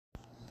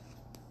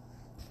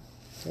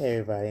Hey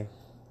everybody,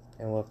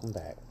 and welcome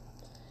back.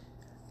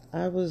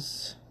 I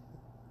was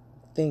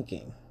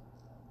thinking,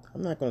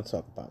 I'm not going to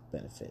talk about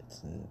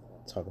benefits and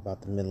talk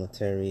about the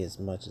military as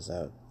much as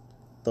I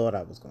thought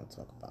I was going to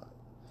talk about.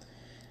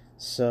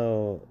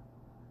 So,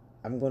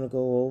 I'm going to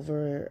go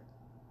over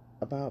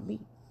about me.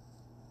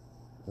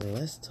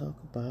 Let's talk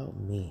about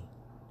me.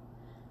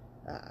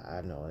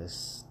 I know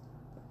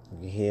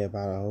you hear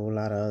about a whole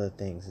lot of other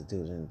things to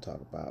do than talk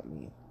about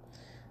me.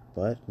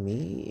 But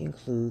me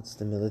includes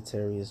the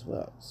military as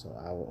well. So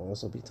I will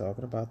also be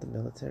talking about the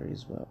military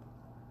as well.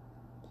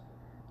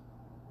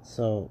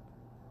 So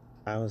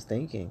I was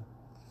thinking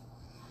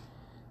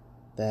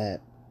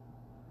that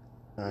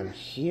I'm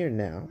here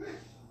now.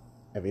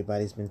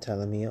 Everybody's been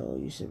telling me, oh,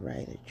 you should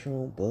write your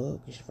own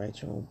book. You should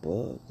write your own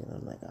book. And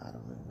I'm like, I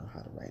don't even know how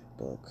to write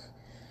a book.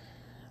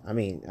 I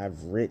mean,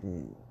 I've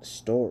written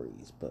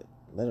stories, but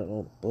let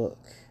alone a book.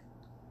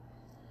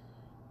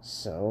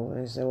 So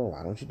I said, well,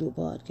 why don't you do a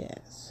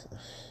podcast?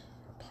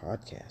 A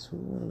podcast? Who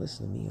would want to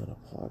listen to me on a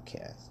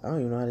podcast? I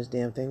don't even know how this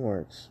damn thing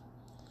works.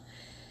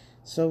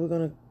 So we're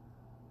going to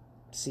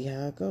see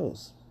how it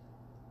goes.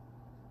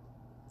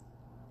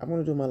 I'm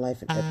going to do my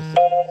life in episodes.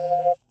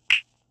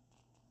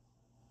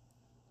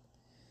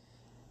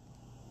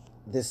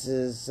 This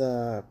is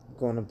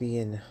going to be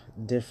in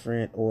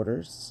different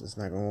orders. It's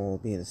not going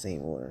to be in the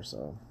same order.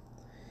 So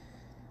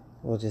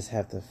we'll just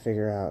have to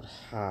figure out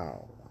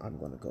how I'm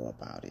going to go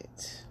about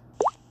it.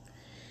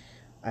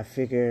 I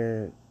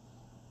figure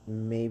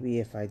maybe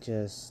if I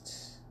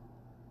just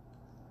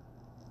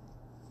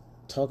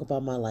talk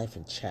about my life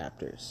in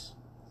chapters.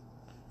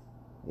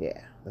 Yeah,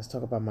 let's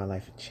talk about my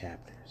life in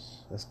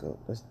chapters. Let's go.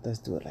 Let's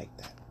do it like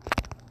that.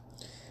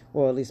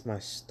 Well, at least my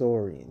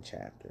story in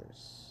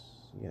chapters.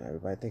 You know,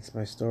 everybody thinks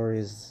my story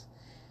is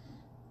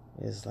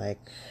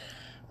like,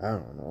 I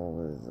don't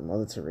know,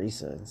 Mother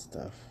Teresa and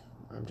stuff.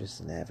 I'm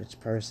just an average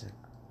person.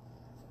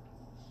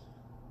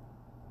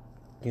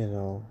 You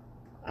know,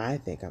 I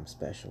think I'm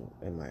special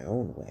in my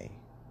own way.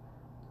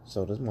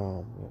 So does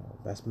Mom. You know,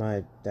 that's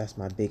my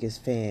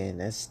biggest fan.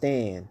 That's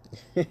Stan.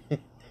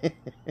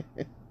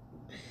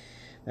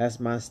 That's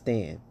my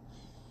Stan.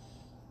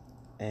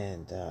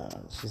 And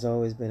she's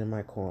always been in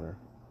my corner.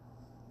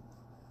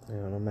 You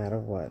know, no matter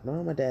what.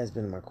 No, my dad's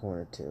been in my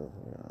corner too.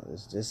 You know,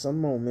 there's just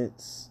some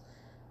moments,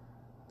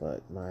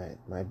 but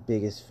my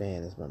biggest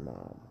fan is my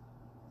mom.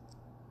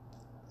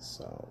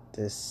 So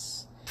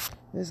this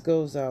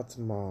goes out to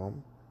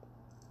Mom.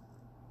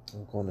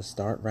 I'm going to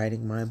start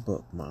writing my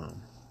book,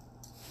 Mom.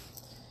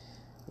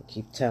 You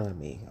keep telling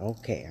me,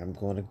 okay, I'm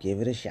going to give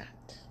it a shot.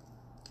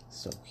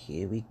 So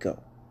here we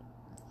go.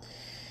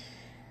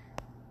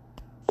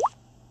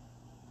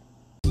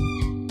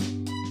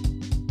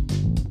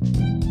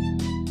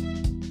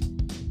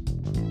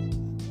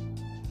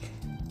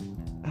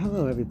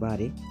 Hello,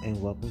 everybody, and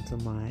welcome to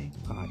my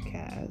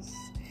podcast.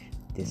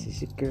 This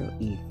is your girl,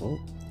 Evil,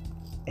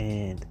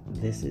 and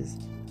this is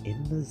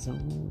In the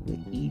Zone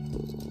with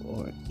Evil,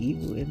 or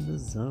Evil in the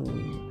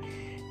Zone.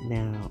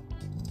 Now,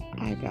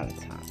 I got a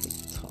topic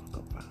to talk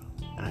about.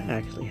 I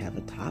actually have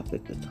a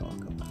topic to talk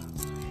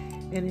about,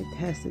 and it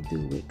has to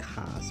do with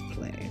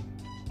cosplay.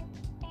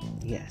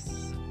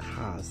 Yes,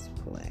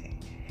 cosplay.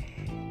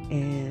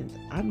 And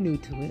I'm new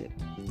to it.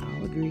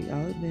 I'll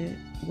admit,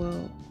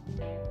 well,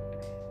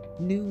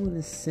 new in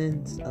the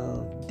sense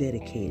of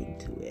dedicating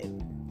to it.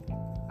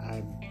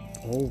 I've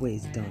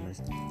always done a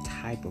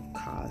type of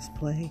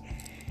cosplay,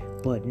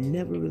 but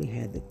never really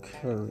had the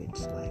courage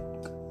like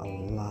a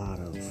lot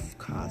of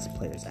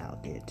cosplayers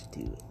out there to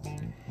do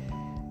it.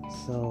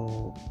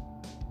 So,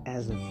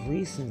 as of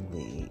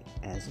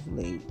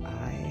late,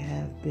 I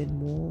have been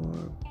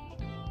more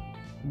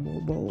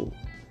bold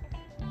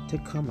to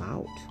come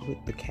out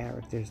with the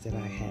characters that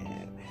I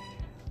have.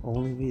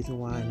 Only reason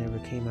why I never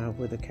came out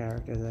with the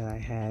character that I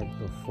had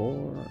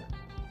before,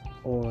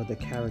 or the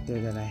character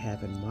that I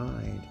have in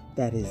mind,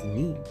 that is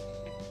me,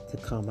 to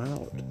come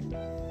out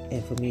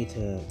and for me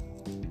to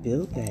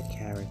build that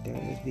character,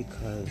 is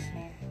because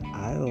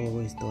I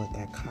always thought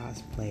that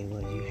cosplay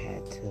was you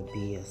had to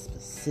be a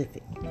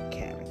specific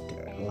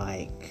character,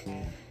 like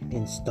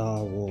in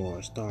Star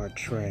Wars, Star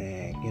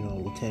Trek, you know,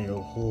 Lieutenant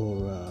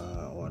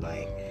Uhura, or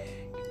like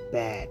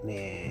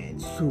Batman,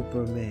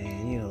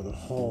 Superman, you know, the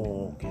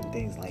Hulk, and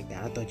things like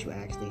that. I thought you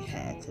actually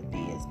had to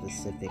be a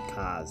specific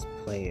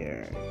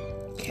cosplayer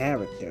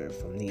character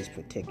from these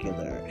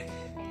particular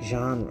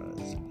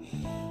genres.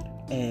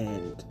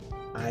 And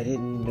I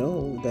didn't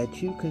know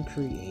that you can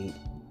create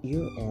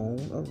your own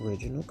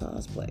original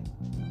cosplay.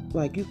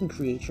 Like, you can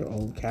create your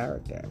own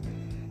character.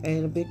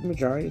 And a big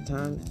majority of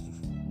times,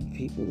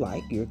 people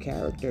like your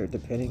character,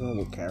 depending on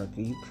what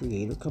character you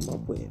create or come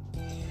up with.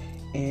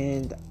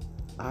 And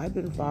I've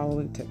been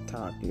following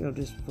TikTok, you know,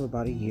 just for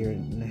about a year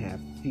and a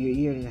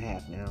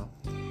half now.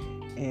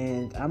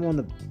 And I'm on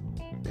the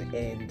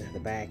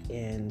back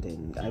end,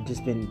 and I've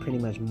just been pretty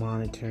much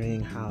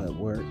monitoring how it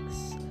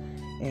works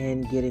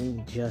and getting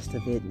the gist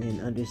of it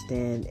and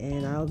understand.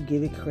 And I'll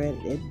give it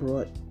credit, it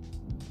brought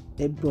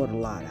a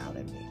lot out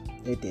of me.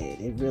 It did.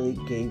 It really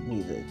gave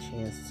me the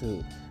chance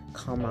to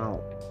come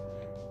out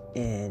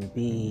and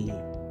be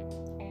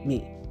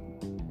me.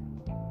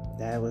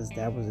 That was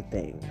the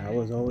thing. I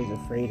was always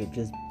afraid of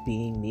just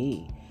being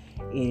me.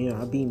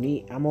 I'll be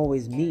me. I'm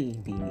always me.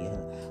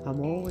 I'm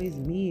always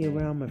me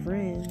around my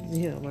friends.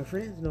 My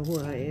friends know who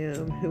I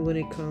am when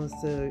it comes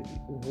to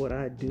what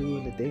I do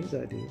and the things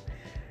I do.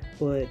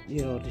 But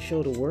to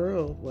show the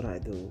world what I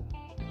do,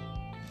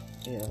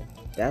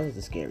 that was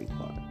the scary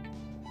part.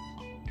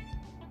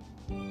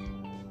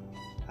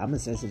 I'm a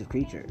sensitive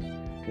creature,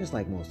 just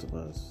like most of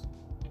us.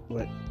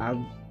 But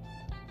I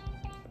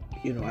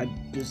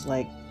just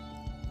like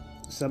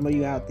some of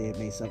you out there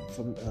may suffer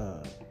from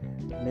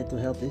mental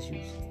health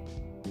issues.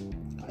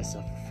 I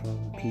suffer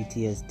from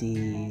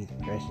PTSD,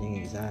 depression,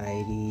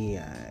 anxiety.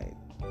 I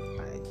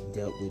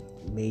dealt with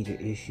major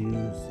issues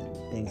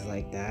and things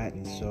like that,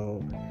 and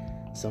so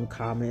some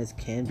comments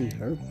can be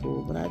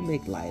hurtful, but I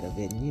make light of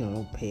it and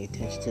don't pay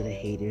attention to the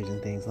haters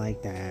and things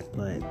like that.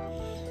 But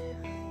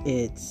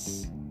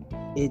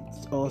it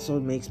also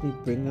makes me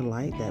bring to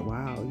light that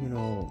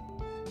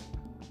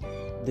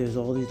there's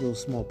all these little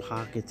small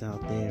pockets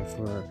out there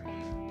for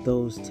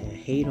those to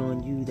hate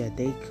on you that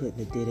they couldn't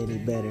have did any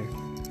better,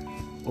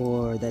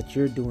 or that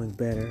you're doing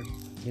better.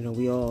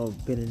 We all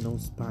been in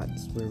those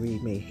spots where we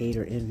may hate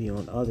or envy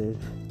on others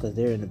because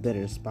they're in a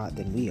better spot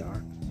than we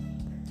are.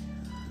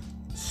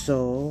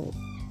 So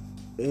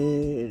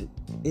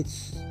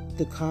it's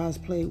the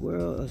cosplay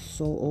world is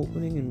so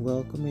opening and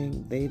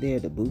welcoming. They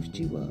there to boost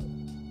you up,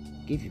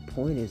 give you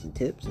pointers and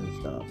tips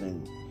and stuff.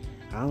 And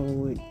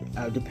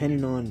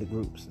depending on the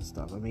groups and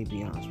stuff, I may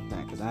be honest with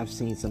that, because I've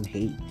seen some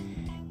hate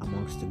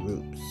amongst the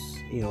groups,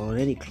 in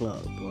any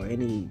club or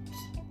any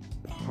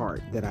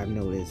part that I've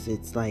noticed.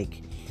 It's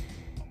like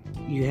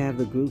you have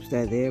the groups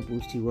that there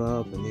boost you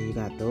up, and then you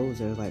got those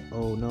that are like,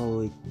 oh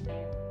no, it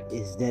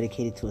is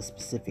dedicated to a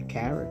specific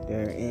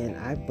character. And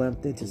I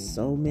bumped into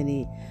so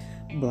many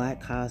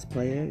black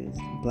cosplayers,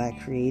 black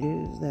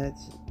creators that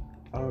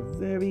are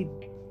very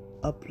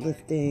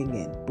uplifting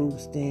and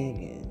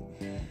boosting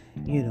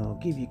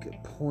and give you good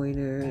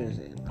pointers.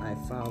 And I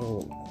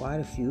follow quite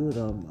a few of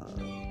them.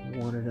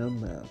 One of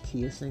them,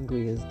 Kia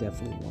Sangria, is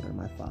definitely one of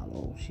my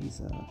follow. She's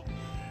a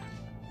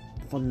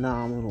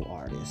phenomenal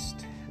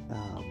artist.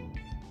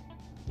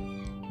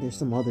 There's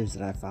some others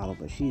that I follow,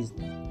 but she's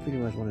pretty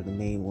much one of the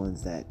main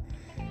ones that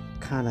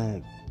kind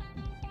of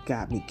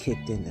got me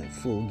kicked into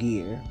full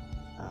gear.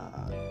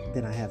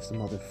 Then I have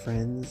some other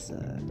friends.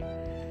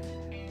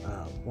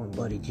 One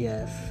buddy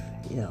Jeff,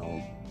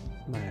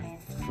 my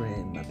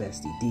friend, my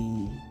bestie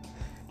D,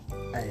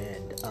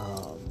 and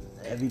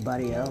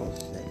everybody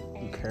else that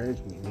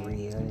encouraged me.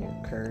 Maria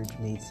encouraged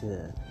me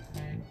to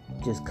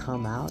just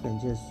come out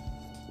and just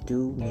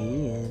do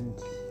me and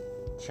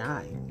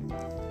shine.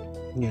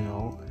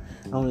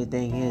 The only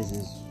thing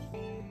is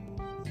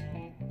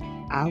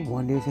I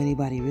wonder if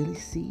anybody really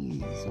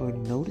sees or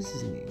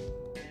notices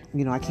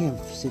me. I can't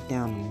sit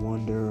down and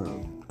wonder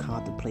or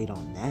contemplate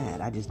on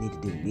that. I just need to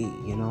do me,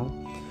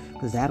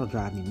 because that'll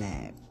drive me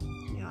mad.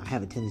 I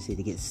have a tendency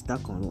to get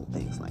stuck on little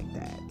things like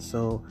that.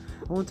 So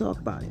I want to talk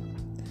about it.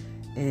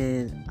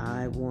 And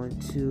I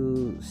want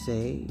to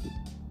say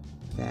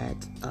that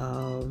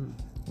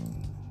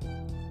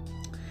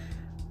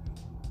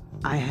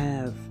I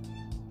have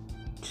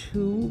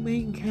two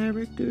main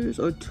characters,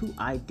 or two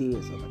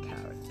ideas of a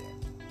character.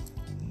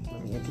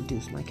 Let me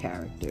introduce my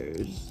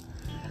characters.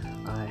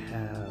 I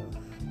have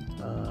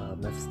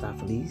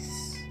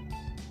Mephistopheles.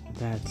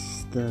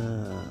 That's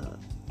the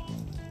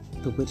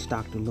witch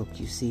doctor look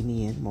you see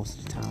me in most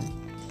of the time.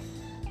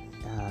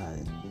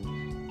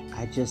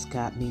 I just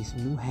got me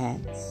some new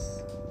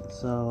hats.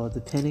 So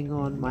depending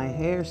on my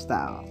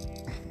hairstyle,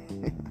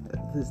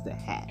 this is the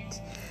hat.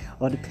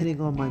 Or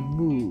depending on my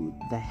mood,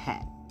 the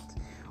hat.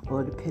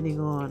 Or depending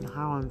on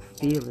how I'm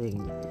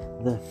feeling,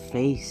 the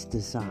face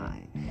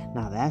design.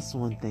 Now that's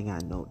one thing I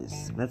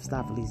noticed.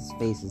 Mephistopheles'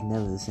 face is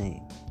never the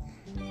same.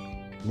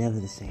 Never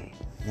the same.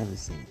 Never the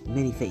same.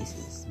 Many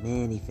faces.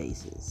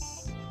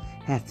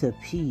 Have to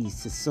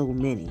appease to so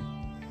many.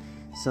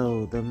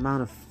 So the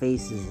amount of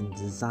faces and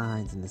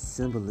designs and the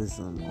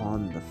symbolism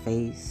on the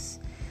face,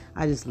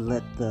 I just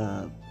let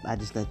the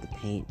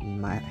paint in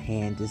my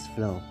hand just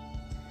flow.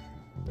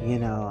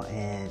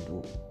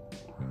 And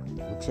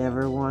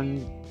whichever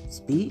one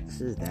speaks,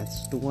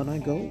 that's the one I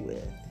go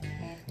with.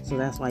 So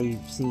that's why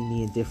you've seen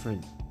me in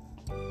different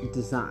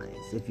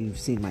designs if you've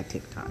seen my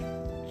TikTok.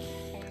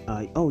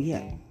 Oh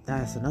yeah,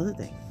 that's another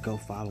thing. Go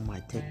follow my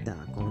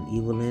TikTok on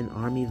Evelyn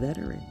Army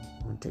Veteran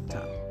on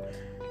TikTok.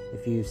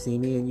 If you've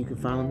seen me, and you can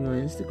follow me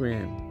on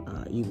Instagram,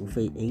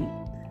 EvilFate8.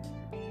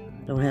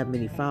 I don't have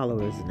many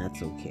followers, and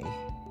that's okay.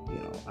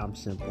 I'm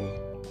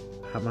simple.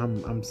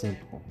 I'm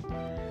simple,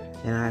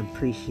 and I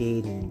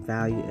appreciate and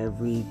value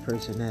every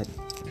person that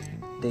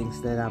thinks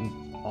that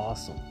I'm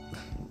awesome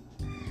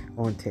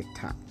on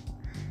TikTok.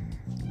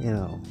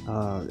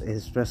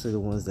 Especially the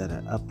ones that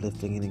are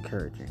uplifting and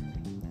encouraging.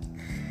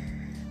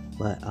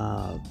 But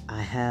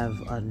I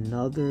have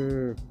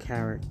another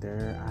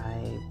character.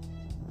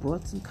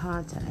 brought some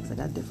contacts. I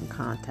got different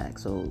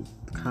contacts. So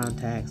the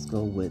contacts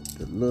go with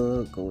the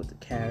look, go with the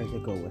character,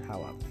 go with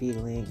how I'm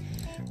feeling.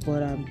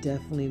 But I'm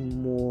definitely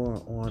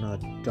more on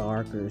a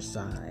darker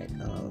side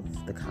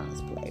of the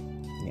cosplay.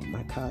 Yeah,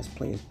 my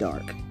cosplay is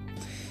dark.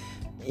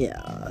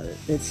 Yeah,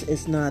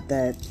 it's not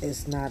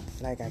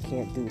like I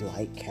can't do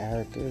light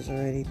characters or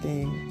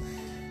anything.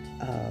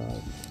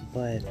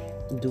 But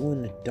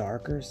doing the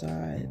darker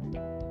side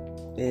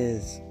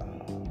is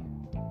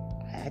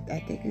I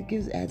think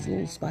it adds a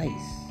little spice.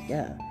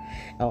 Yeah.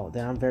 Oh,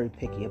 then I'm very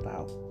picky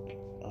about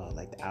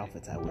like the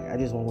outfits I wear. I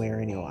just won't wear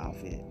any old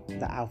outfit.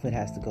 The outfit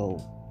has to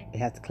go. It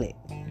has to click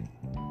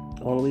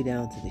all the way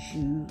down to the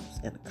shoes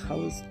and the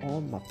colors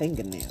on my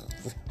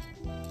fingernails.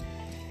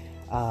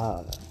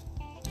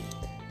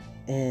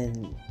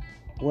 And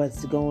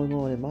what's going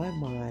on in my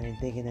mind,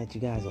 thinking that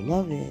you guys will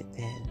love it,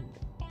 and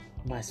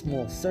my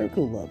small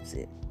circle loves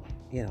it.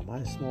 You know,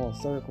 my small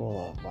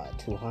circle of about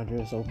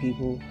 200 or so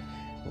people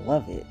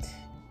love it,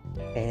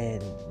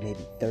 and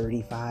maybe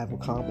 35 will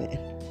comment.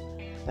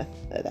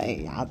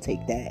 Hey, I'll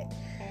take that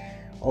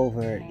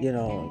over,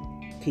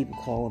 people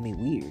calling me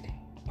weird.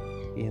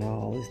 I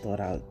always thought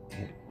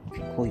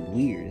people call you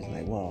weird. It's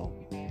like, well,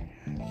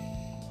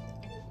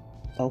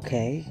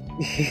 okay.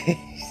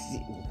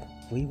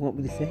 What do you want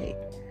me to say?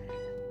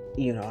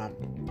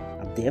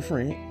 I'm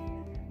different.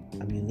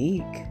 I'm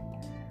unique.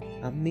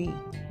 I'm me.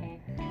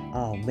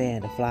 Oh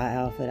man, the fly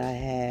outfit I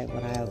had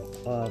when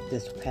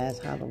this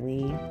past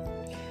Halloween,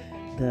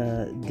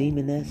 the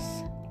Demoness.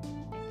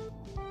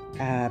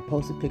 I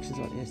posted pictures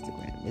on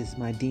Instagram. It's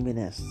my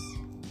Demoness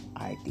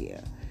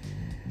idea.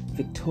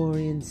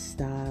 Victorian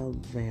style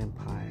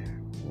vampire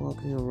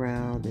walking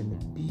around in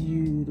the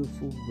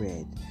beautiful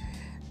red,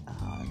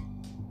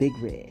 big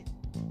red.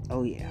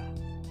 Oh yeah.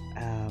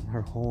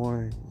 Her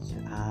horns,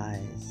 her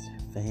eyes,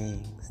 her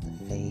fangs, the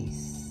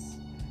face,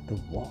 the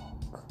walk.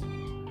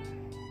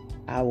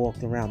 I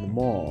walked around the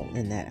mall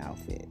in that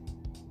outfit.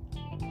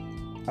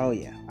 Oh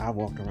yeah, I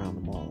walked around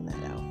the mall in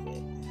that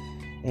outfit.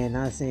 And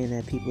not saying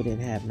that people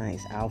didn't have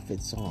nice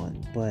outfits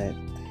on, but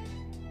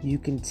you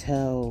can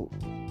tell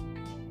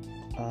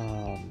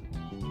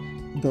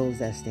those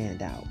that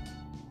stand out,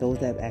 those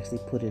that actually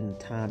put in the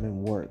time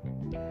and work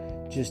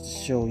just to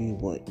show you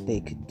what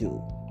they could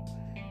do.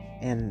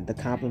 And the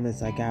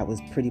compliments I got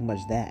was pretty much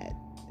that.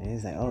 And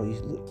it's like, oh,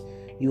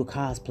 you a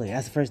cosplayer.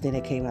 That's the first thing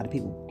that came out of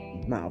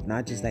people's mouth.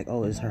 Not just like,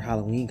 oh, it's her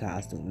Halloween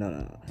costume.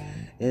 No.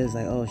 It was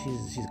like, oh,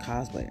 she's a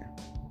cosplayer.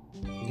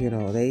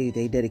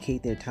 They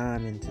dedicate their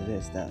time into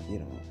their stuff.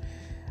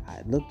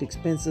 I looked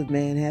expensive,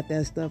 man. Had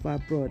that stuff I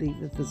brought,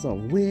 even if it's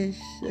on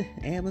Wish,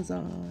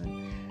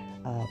 Amazon,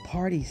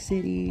 Party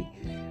City.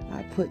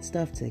 I put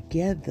stuff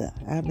together.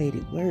 I made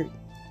it work.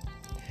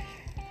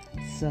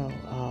 So,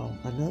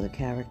 another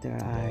character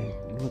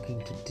I'm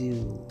looking to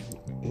do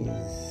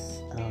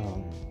is,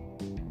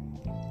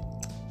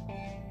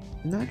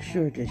 not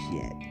sure just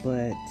yet,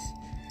 but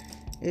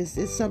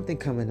it's something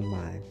coming to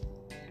mind.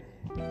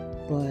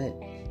 But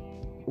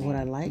what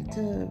I like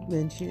to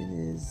mention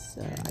is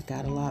I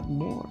got a lot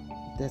more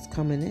that's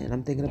coming in.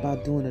 I'm thinking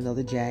about doing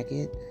another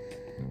jacket.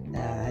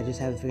 I just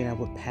haven't figured out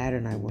what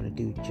pattern I want to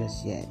do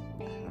just yet.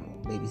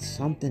 Maybe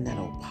something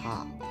that'll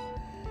pop.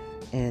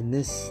 And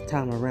this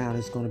time around,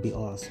 it's going to be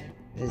awesome.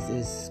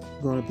 It's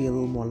going to be a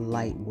little more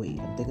lightweight.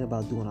 I'm thinking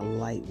about doing a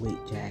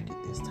lightweight jacket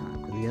this time,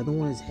 because the other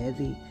one is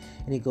heavy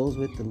and it goes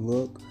with the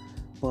look.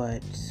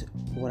 But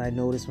what I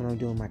noticed when I'm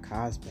doing my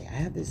cosplay, I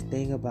have this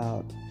thing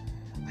about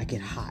I get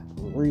hot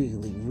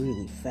really,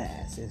 really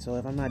fast. And so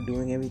if I'm not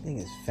doing everything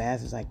as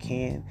fast as I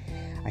can't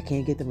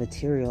get the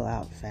material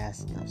out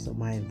fast enough. So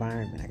my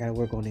environment, I got to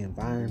work on the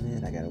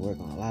environment. I got to work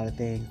on a lot of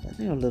things. But,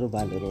 little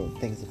by little,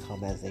 things will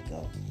come as they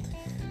go.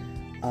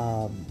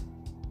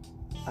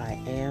 I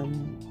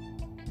am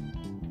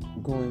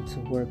going to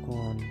work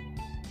on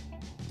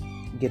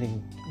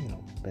getting,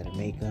 better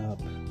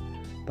makeup.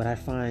 But I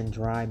find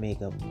dry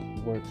makeup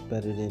works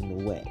better than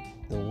the wet.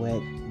 The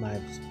wet, my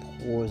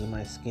pores and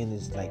my skin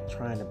is like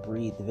trying to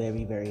breathe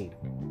very, very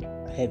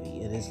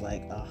heavy. And it's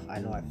like, I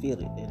know I feel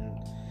it.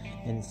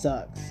 And it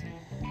sucks.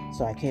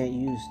 So I can't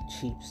use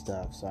cheap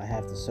stuff. So I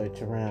have to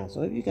search around.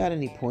 So if you got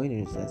any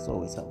pointers, that's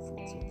always helpful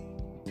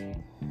too.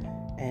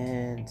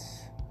 And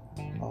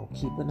I'll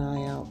keep an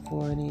eye out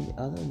for any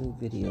other new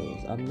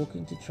videos. I'm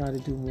looking to try to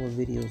do more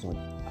videos on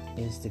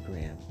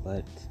Instagram,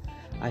 but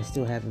I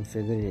still haven't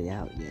figured it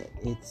out yet.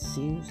 It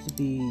seems to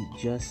be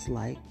just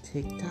like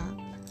TikTok,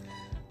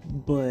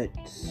 but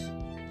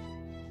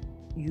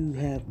you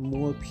have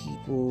more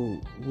people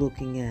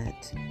looking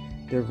at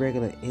their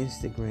regular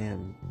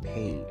Instagram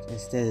page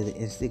instead of the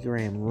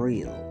Instagram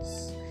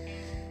Reels.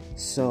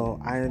 So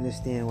I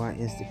understand why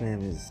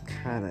Instagram is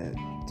kind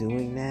of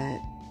doing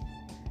that,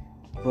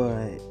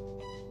 but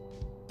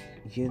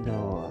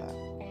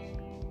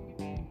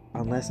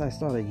unless I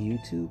start a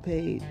YouTube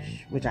page,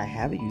 which I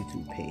have a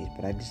YouTube page,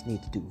 but I just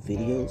need to do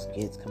videos,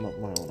 kids come up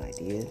with my own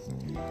ideas.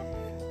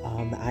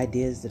 The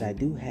ideas that I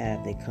do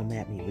have, they come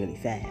at me really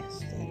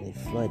fast and they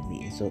flood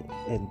me,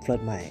 and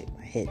flood my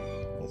head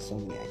with so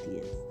many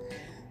ideas.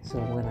 So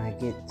when I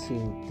get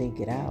to think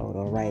it out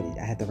or write it,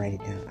 I have to write it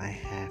down. I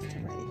have to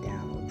write it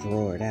down or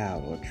draw it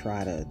out or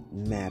try to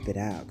map it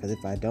out. Because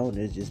if I don't,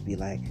 it'll just be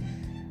like,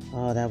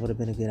 oh, that would have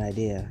been a good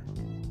idea.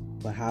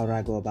 But how do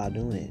I go about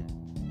doing it?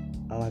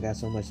 Oh, I got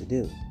so much to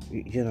do.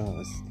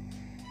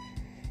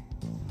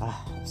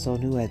 I'm so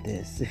new at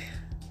this.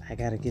 I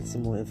got to get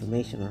some more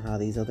information on how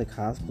these other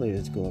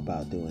cosplayers go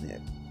about doing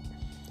it.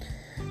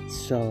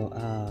 So,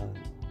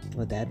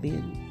 with that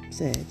being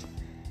said,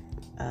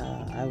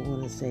 I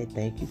want to say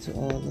thank you to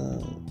all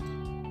the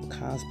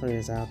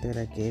cosplayers out there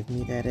that gave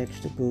me that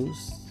extra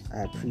boost.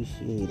 I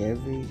appreciate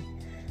every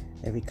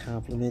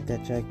compliment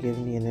that y'all give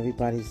me and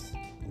everybody's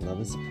love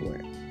and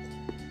support.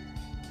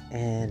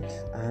 And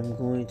I'm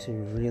going to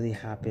really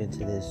hop into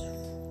this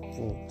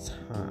full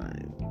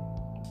time.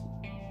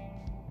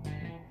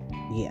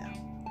 Yeah,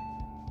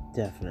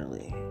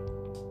 definitely.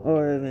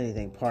 Or if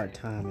anything, part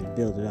time and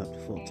build it up to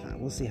full time.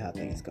 We'll see how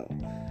things go.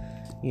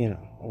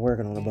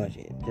 Working on a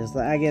budget. Just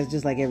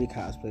like every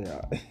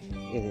cosplayer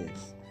it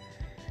is.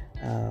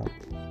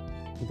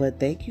 But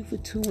thank you for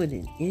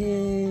tuning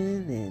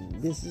in,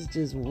 and this is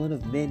just one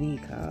of many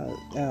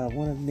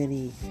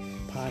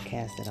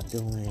podcasts that I'm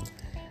doing.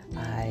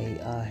 I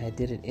had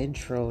did an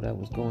intro that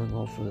was going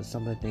over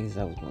some of the things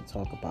I was going to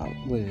talk about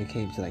when it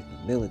came to like the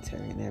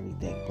military and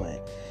everything,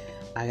 but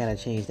I gotta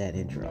change that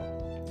intro.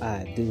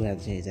 I do have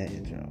to change that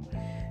intro.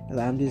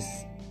 I'm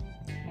just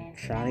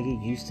trying to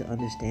get used to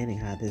understanding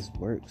how this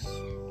works.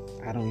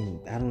 I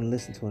don't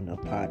listen to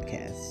enough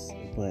podcasts,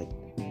 but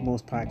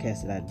most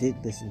podcasts that I did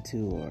listen to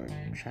or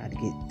try to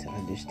get to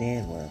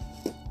understand were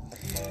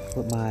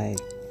what my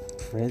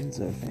friends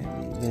or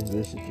family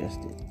members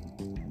suggested.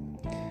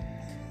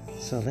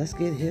 So let's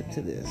get hip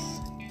to this.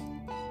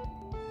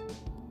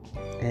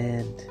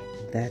 And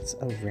that's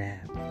a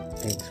wrap.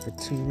 Thanks for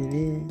tuning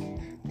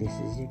in. This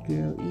is your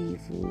girl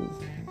Evil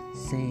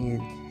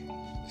saying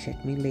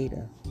check me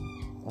later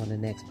on the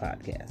next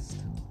podcast.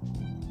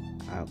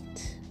 Out.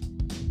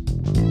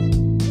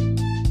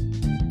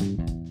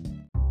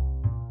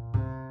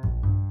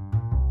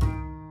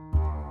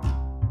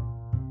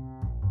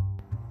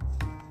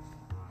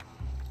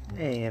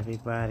 Hey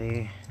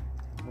everybody,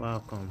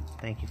 welcome.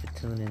 Thank you for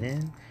tuning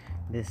in.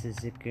 This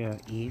is your girl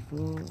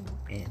Evil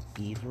and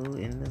Evil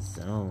in the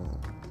Zone.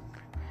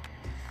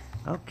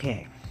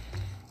 Okay,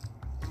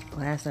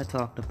 last I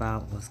talked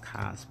about was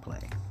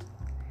cosplay.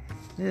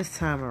 This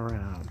time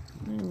around,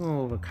 I'm going to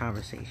go over a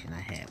conversation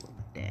I had with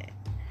my dad,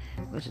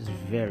 which is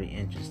very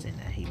interesting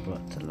that he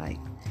brought to light.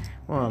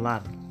 Well, a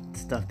lot of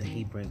stuff that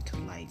he brings to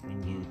light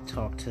when you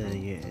talk to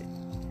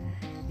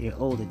your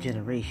older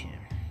generation,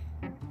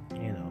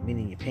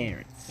 meaning your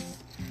parents.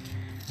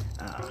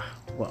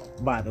 Well,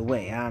 by the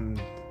way, I'm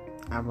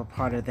a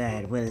part of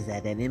that. What is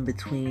that? That in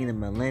between the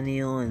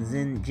millennial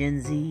and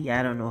Gen Z.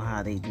 I don't know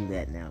how they do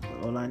that now,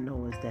 but all I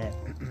know is that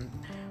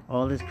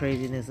all this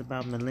craziness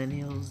about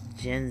millennials,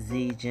 Gen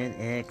Z, Gen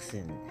X,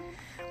 and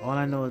all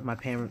I know is my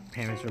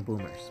parents were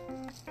boomers.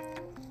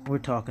 We're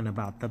talking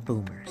about the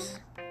boomers.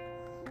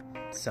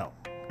 So,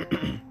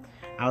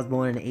 I was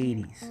born in the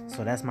 80s,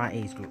 so that's my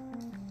age group.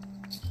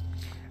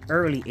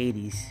 Early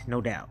 80s,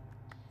 no doubt.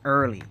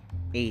 Early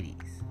 80s,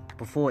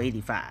 before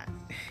 85.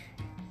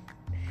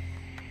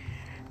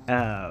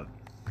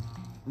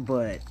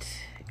 But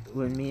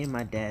when me and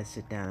my dad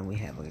sit down and we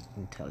have an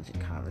intelligent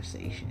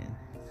conversation,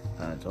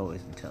 it's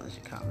always an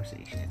intelligent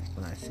conversation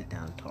when I sit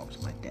down and talk to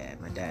my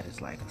dad. My dad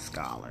is like a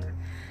scholar,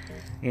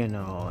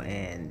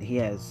 and he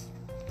has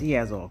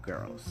all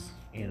girls.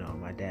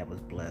 My dad was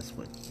blessed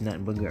with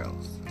nothing but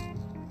girls.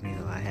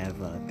 I have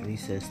 3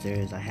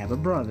 sisters. I have a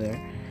brother,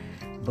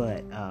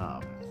 but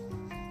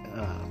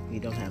we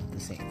don't have the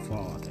same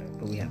father,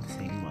 but we have the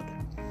same mother,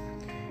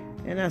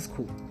 and that's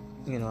cool.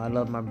 I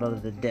love my brother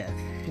to death.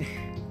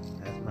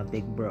 That's my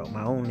big bro,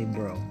 my only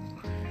bro.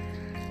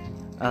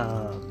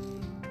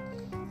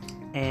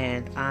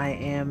 And I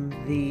am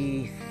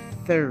the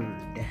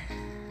third.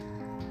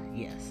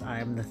 Yes, I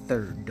am the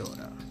third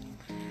daughter.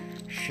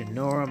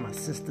 Shanora, my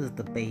sister's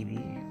the baby.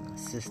 My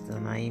sister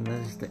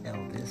Naima's the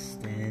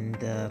eldest, and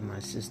my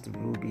sister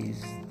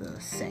Ruby's the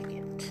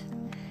second.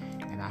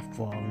 And I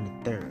fall in the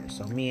third.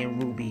 So me and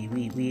Ruby,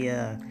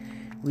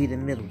 we the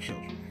middle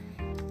children.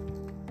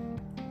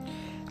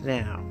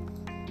 Now,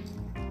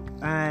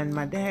 and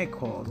my dad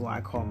called. Well,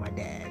 I called my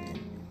dad.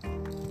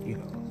 And,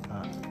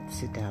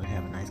 sit down and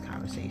have a nice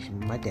conversation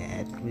with my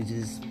dad. We're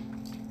just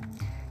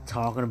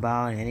talking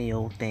about any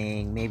old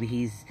thing. Maybe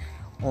he's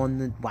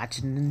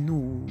watching the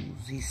news.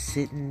 He's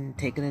sitting,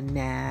 taking a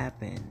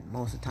nap, and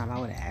most of the time I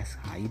would ask,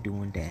 "How you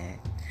doing, Dad?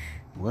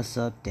 What's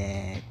up,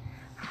 Dad?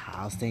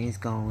 How's things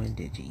going?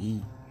 Did you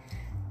eat?"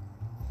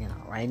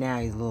 Right now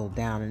he's a little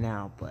down and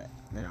out, but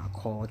then I'll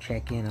call,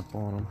 check in up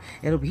on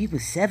him. He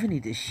was 70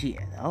 this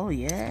year. Oh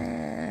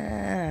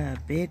yeah,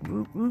 big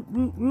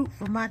root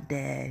for my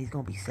dad. He's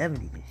gonna be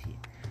 70 this year.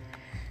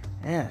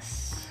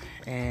 Yes,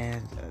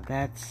 and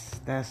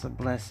that's a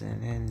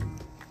blessing, and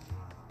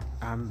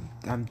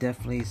I'm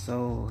definitely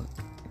so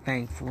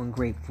thankful and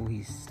grateful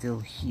he's still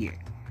here.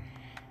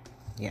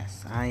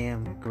 Yes, I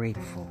am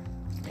grateful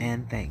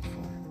and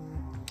thankful.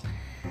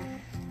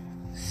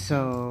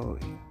 So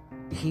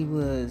he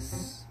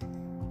was,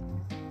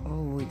 what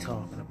were we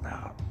talking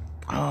about?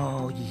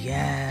 Oh,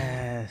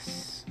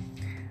 yes.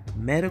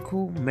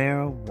 Medical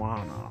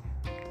marijuana.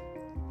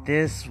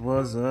 This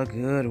was a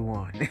good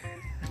one.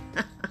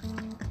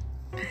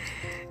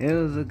 It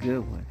was a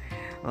good one.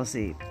 Let's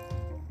see.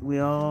 We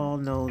all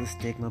know the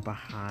stigma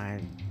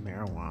behind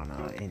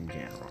marijuana in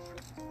general.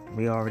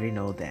 We already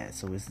know that.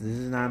 So this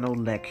is not no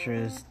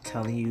lectures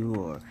telling you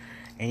or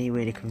any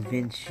way to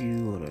convince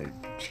you or to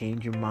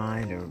change your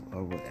mind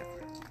or whatever.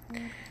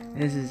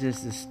 This is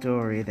just a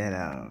story that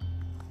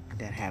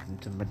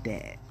happened to my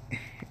dad,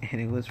 and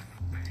it was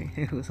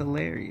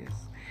hilarious.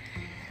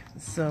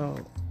 So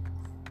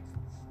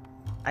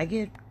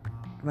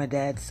my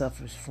dad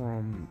suffers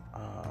from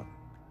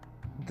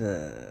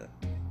the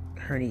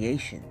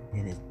herniation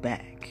in his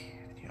back.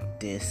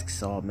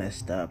 Discs all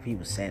messed up. He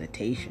was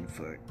sanitation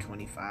for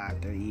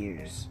 25-30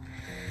 years,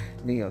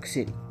 New York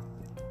City.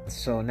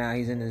 So now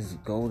he's in his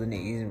golden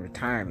age, he's in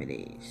retirement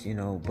age,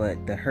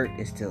 but the hurt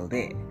is still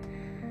there.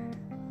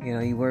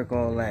 You work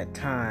all that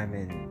time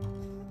and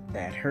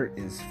that hurt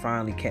is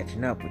finally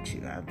catching up with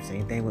you.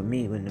 Same thing with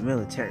me in the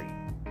military.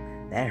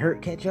 That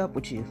hurt catch up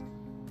with you.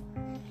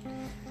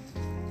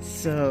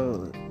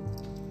 So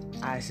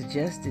I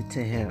suggested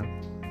to him,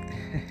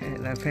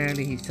 and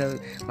apparently he's telling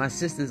my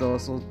sister's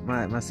also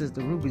my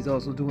sister Ruby's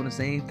also doing the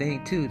same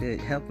thing too to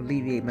help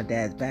alleviate my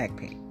dad's back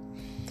pain.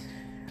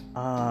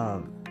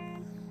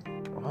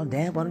 Oh,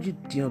 Dad, why don't you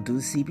do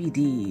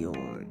CBD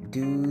or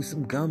do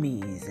some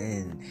gummies,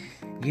 and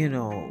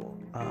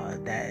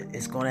that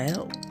it's gonna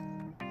help.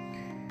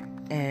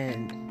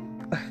 And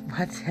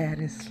my dad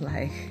is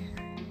like,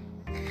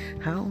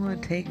 I don't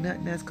want to take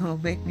nothing that's gonna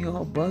make me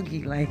all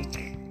buggy.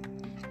 Like,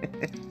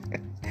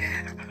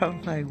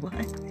 I'm like, what?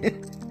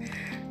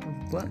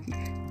 Buggy?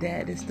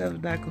 Dad, this stuff's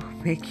not gonna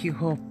make you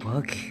all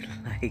buggy.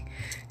 Like,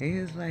 he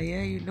was like,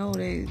 yeah,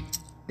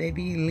 they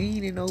be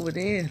leaning over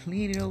there.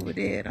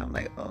 And I'm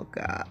like, oh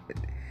God,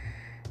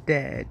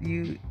 Dad,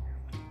 you,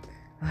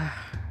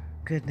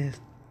 goodness.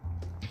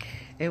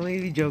 And we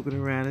be joking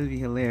around, it'd be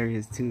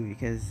hilarious too,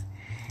 because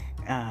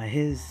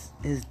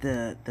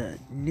the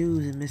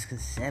news and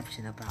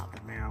misconception about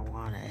the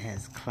marijuana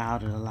has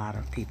clouded a lot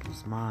of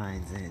people's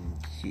minds, and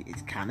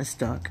it's kind of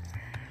stuck.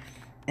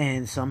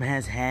 And some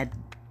has had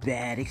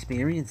bad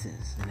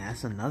experiences, and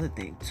that's another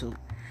thing too.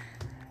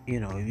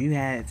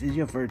 If it's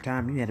your first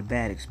time, you had a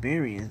bad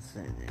experience,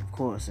 and of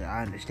course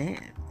I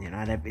understand.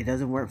 That it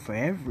doesn't work for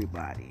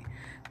everybody,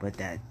 but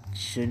that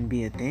shouldn't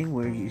be a thing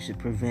where you should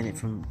prevent it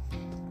from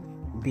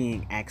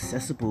being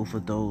accessible for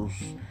those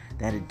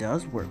that it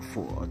does work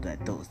for, or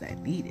those that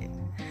need it.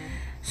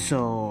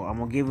 So I'm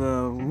gonna give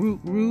a root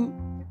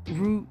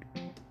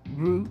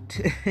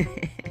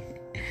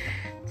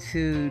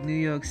to New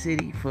York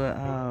City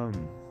for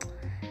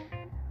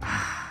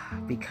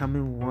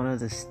becoming one of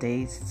the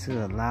states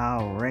to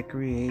allow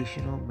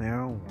recreational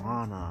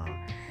marijuana.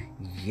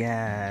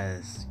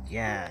 Yes.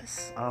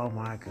 Oh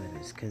my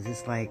goodness, because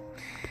it's like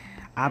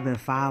I've been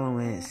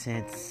following it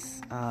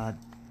since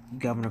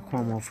Governor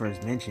Cuomo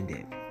first mentioned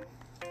it,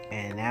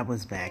 and that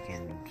was back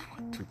in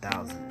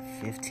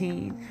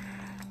 2015,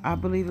 I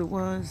believe it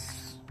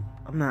was.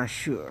 I'm not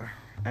sure.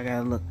 I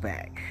gotta look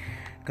back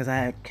because I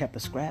had kept a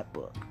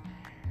scrapbook.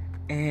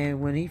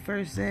 And when he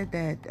first said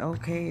that,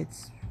 okay,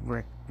 it's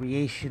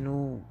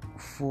recreational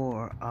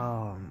for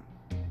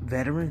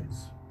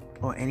veterans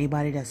or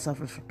anybody that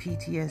suffers from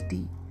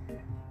PTSD,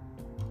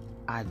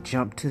 I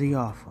jumped to the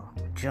offer.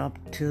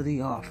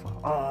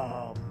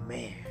 Oh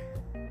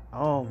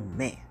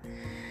man.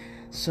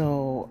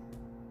 So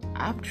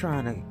I'm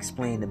trying to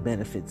explain the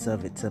benefits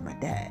of it to my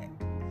dad,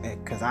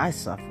 because I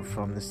suffer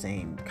from the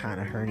same kind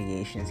of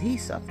herniations he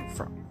suffered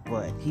from,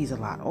 but he's a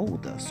lot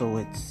older,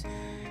 so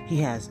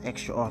he has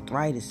extra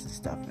arthritis and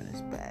stuff in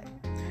his back.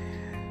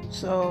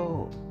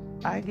 So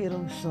I get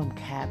him some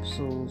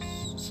capsules,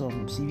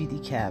 some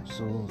CBD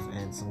capsules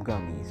and some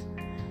gummies,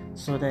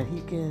 so that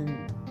he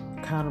can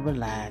kind of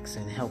relax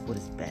and help with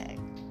his back.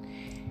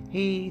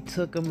 He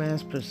took them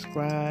as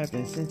prescribed,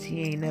 and since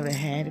he ain't never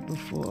had it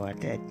before, I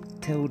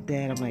told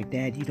Dad, I'm like,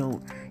 Dad, you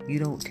don't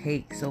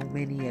take so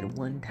many at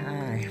one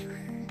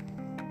time.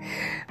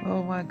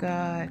 Oh my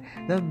God,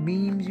 the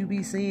memes you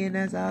be seeing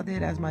that's out there,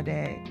 that's my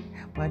dad.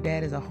 My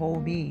dad is a whole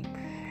meme.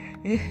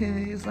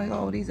 It's like,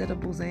 oh, these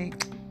edibles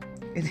ain't.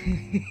 And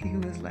he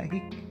was like,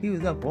 he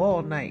was up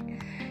all night,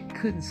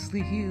 couldn't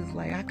sleep. He was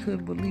like, I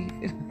couldn't believe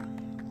it.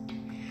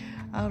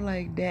 I'm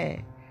like,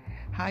 Dad,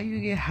 how you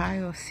get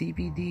high off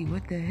CBD?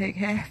 What the heck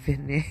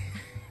happened there?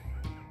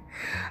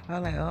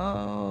 I'm like,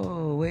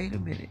 oh, wait a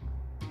minute.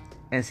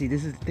 And see,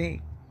 this is the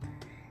thing.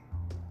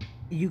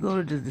 You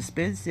go to the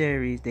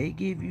dispensaries, they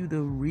give you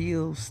the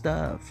real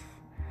stuff.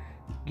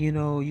 You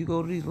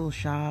go to these little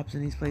shops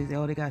and these places, they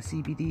got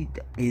CBD.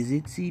 Is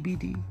it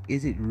CBD?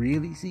 Is it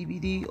really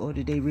CBD? Or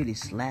did they really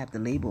slap the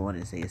label on it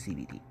and say it's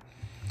CBD?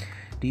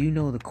 Do you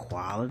know the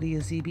quality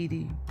of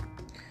CBD?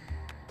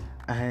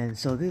 And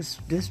so this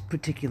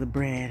particular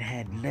brand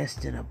had less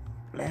than a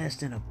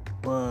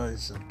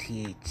buzz of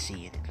THC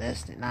in it.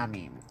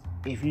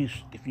 if you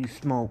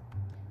smoke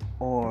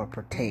or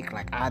partake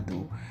like I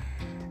do,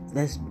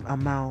 this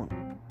amount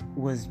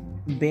was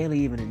barely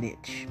even an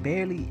inch.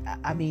 Barely,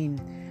 I mean,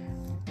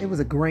 it was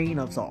a grain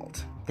of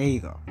salt. There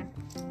you go.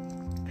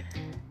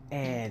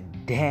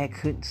 And Dad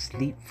couldn't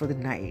sleep for the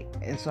night.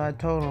 And so I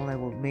told him, like,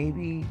 well,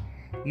 maybe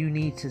you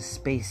need to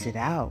space it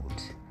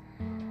out.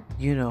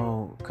 You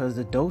know, because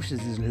the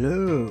dosage is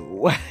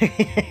low.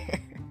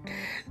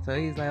 So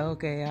he's like,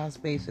 okay, I'll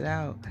space it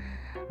out.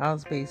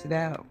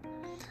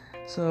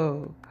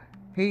 So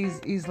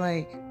he's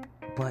like,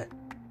 but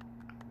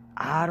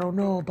I don't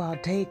know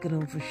about taking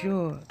them for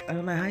sure. And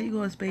I'm like, how you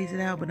gonna space it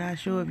out but not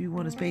sure if you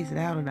want to space it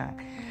out or not?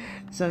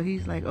 So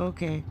he's like,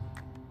 okay,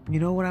 you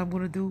know what I'm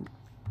gonna do?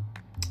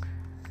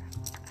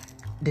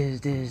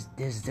 There's the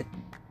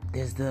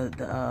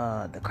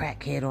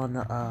crackhead on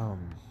the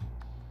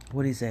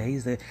what did he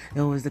say?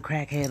 It was the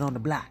crackhead on the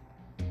block,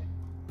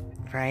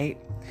 right?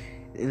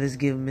 Let's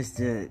give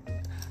Mr.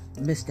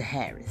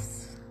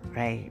 Harris,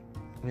 right?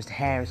 Mr.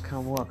 Harris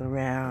come walking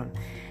around.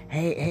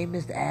 Hey,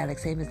 Mr.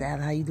 Alex. Hey, Mr.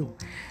 Alex, how you doing?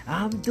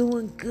 I'm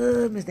doing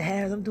good, Mr.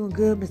 Harris. I'm doing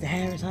good, Mr.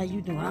 Harris. How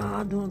you doing? Oh,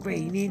 I'm doing great.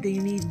 You need anything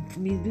you need for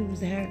me to do,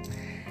 Mr. Harris?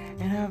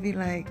 And I'll be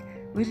like,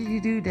 what did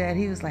you do, Dad?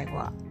 He was like,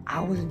 well,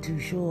 I wasn't too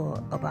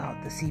sure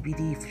about the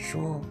CBD for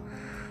sure.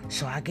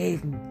 So I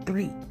gave him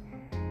 3,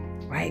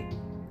 right?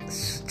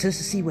 Just to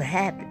see what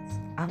happens.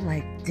 I'm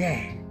like,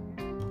 Dad,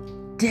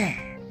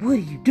 what are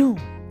you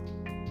doing?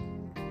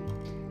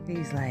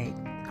 He's like,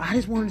 I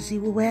just wanted to see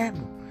what would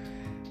happen.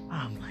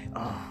 I'm like,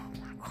 oh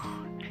my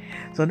God.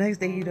 So next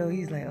thing you know,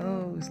 he's like,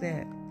 oh,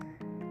 snap.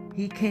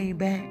 He came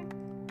back.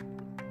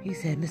 He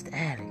said, Mr.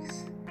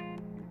 Alex,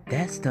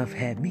 that stuff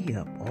had me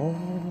up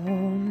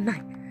all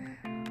night.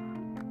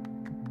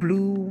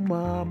 Blew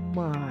my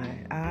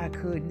mind. I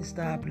couldn't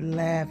stop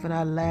laughing.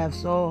 I laughed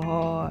so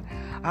hard.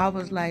 I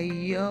was like,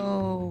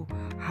 yo,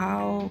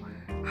 how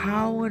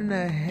in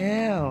the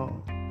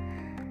hell?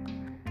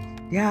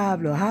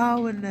 Diablo,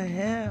 how in the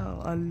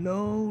hell a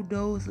low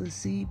dose of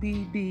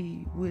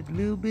CBD with a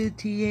little bit of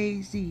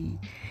THC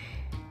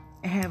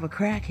and have a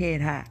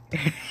crackhead high?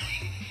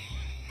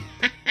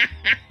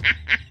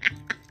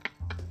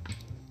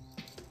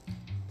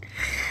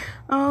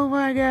 Oh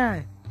my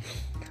God.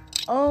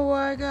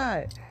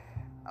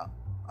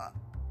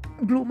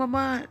 Blew my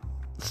mind.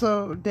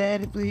 So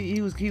Dad,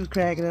 he was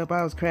cracking up.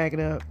 I was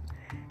cracking up.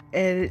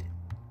 And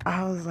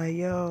I was like,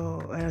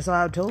 yo. And so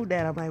I told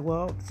Dad, I'm like,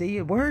 well, see,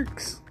 it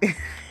works.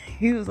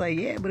 He was like,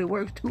 yeah, but it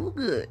works too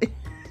good.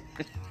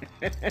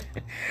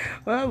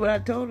 Well, but I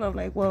told him, I'm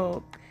like,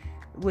 well,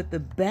 with the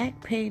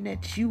back pain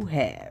that you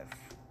have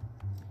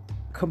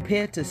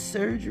compared to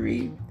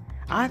surgery,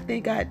 I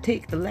think I'd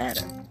take the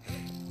latter.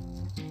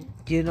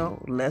 You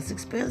know, less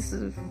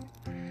expensive.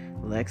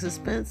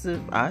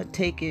 I'd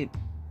take it.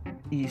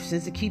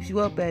 Since it keeps you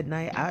up at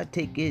night, I'd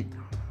take it,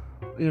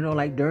 you know,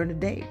 like during the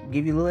day.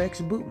 Give you a little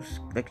extra boost,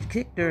 extra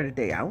kick during the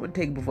day. I wouldn't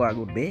take it before I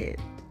go to bed.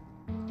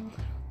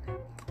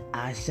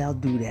 I shall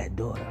do that,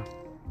 daughter.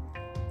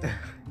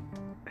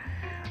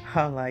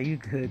 I'm like, you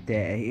good,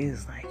 Dad?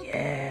 He's like,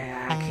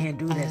 yeah, I can't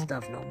do that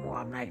stuff no more.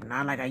 I'm like,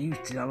 not like I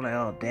used to. I'm like,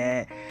 oh,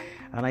 Dad.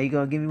 I'm like, you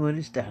gonna give me one of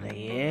this stuff? Like,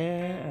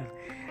 yeah.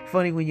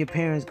 Funny when your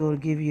parents go to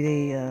give you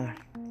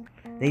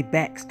they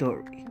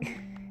backstory.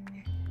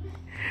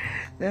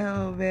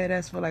 Oh man,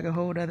 that's for like a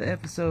whole other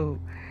episode.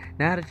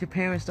 Now that your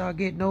parents start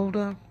getting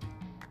older,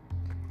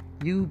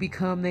 you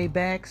become their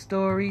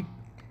backstory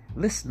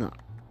listener.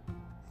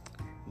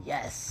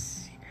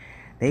 Yes,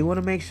 they want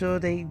to make sure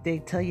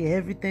they tell you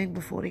everything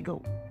before they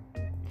go.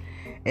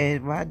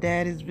 And my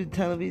dad has been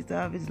telling me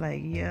stuff. It's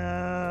like,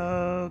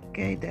 yo,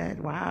 okay,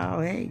 Dad.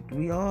 Wow, hey,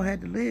 we all had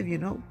to live, you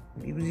know.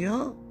 He was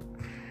young.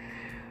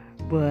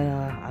 But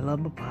I love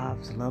my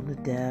pops. I love him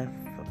to death.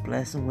 I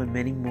bless him with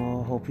many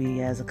more. Hope he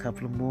has a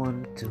couple of more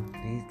too.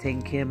 He's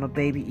taking care of my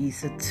baby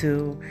Issa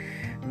too.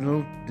 I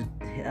love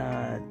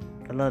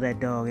that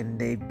dog. And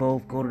they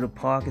both go to the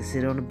park and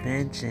sit on the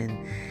bench. And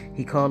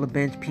he called the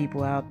bench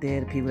people out there.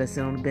 The people that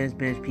sit on the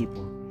bench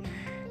people.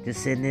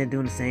 Just sitting there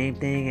doing the same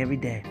thing every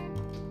day.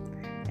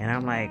 And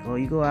I'm like, oh,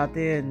 you go out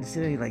there and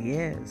sit. He's like,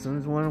 yeah. As soon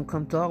as one of them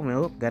come talk, I'm like,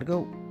 oh, gotta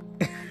go.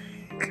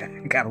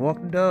 Gotta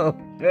walk the dog.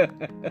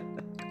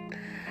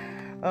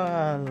 Oh,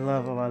 I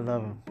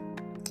love him.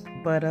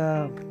 But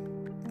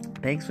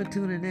thanks for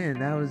tuning in.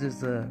 That was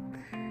just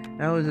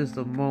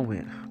a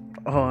moment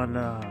on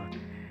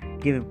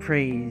giving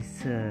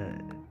praise to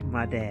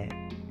my dad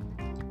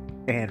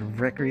and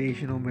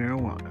recreational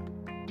marijuana.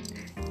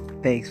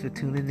 Thanks for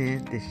tuning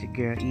in. This is your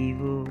girl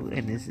Evil,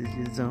 and this is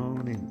your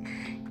zone, and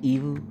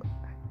Evil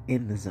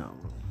in the Zone.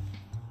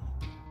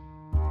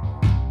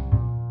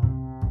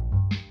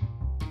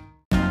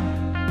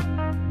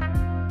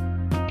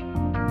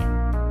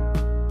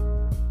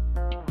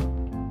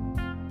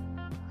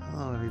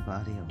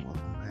 Everybody, and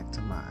welcome back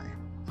to my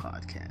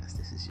podcast.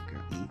 This is your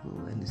girl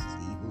Evil, and this is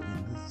Evil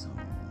in the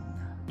Zone.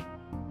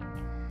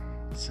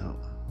 So,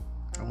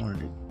 I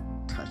wanted to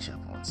touch up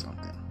on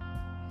something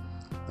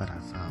that I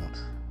found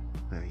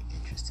very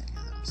interesting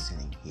as I'm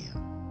sitting here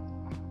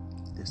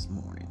this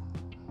morning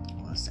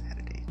on a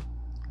Saturday.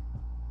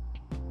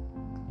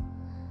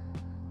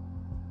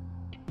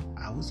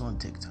 was on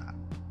TikTok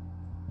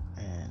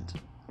and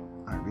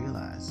I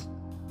realized,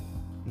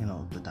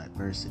 the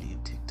diversity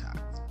of TikTok,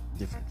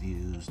 different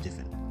views,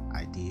 different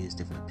ideas,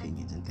 different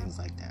opinions, and things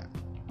like that.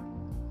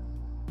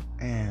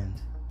 And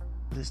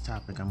this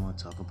topic I'm going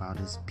to talk about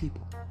is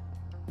people,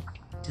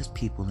 just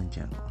people in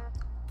general.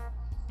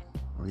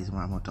 The reason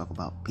why I'm going to talk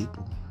about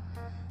people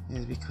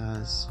is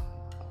because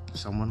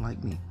someone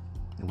like me,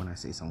 and when I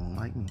say someone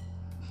like me,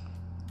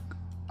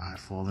 I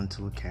fall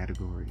into a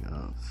category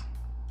of,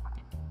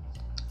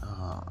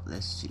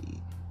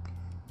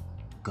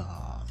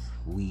 goth,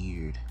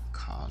 weird,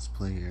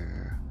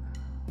 cosplayer,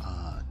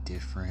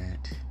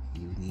 different,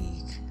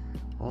 unique,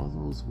 all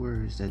those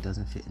words that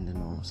doesn't fit into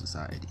normal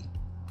society.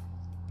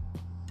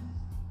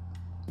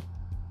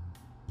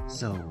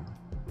 So,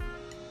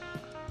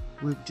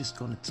 we're just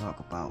going to talk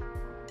about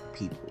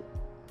people,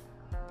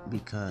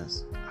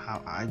 because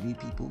how I view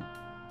people,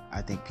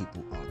 I think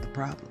people are the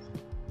problem.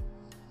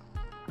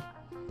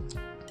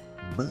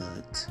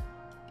 But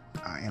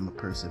I am a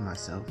person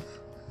myself,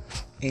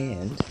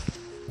 and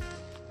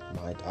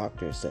my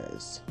doctor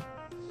says,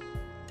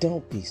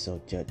 don't be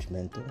so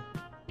judgmental.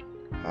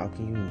 How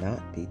can you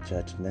not be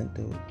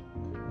judgmental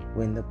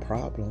when the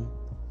problem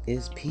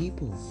is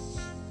people?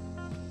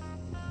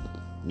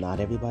 Not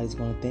everybody's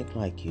going to think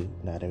like you.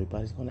 Not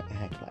everybody's going to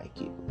act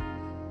like you.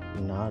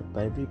 Not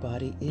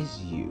everybody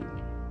is you.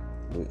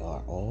 We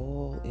are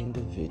all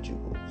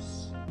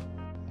individuals.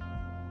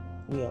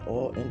 We are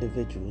all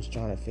individuals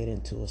trying to fit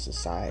into a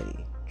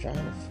society, trying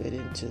to fit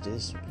into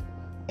this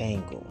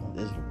angle,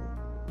 this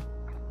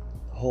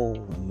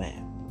whole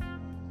map.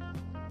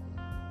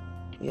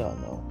 Y'all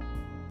know.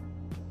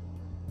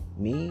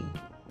 Me,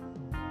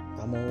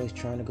 I'm always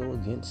trying to go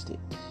against it.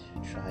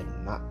 Try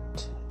not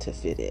to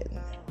fit in.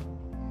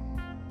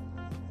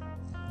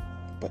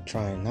 But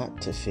trying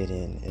not to fit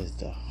in is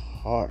the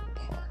hard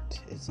part.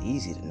 It's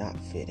easy to not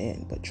fit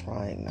in, but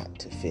trying not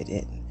to fit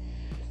in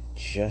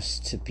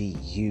just to be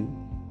you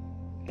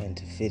and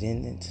to fit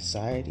in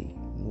society.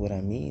 What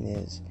I mean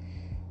is,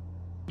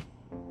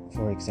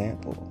 for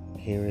example,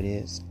 here it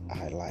is.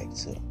 I like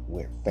to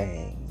wear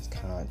bangs,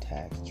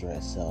 contacts,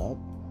 dress up,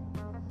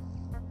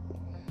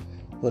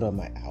 put on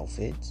my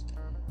outfits,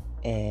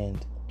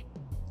 and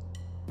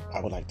I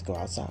would like to go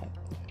outside,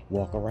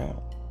 walk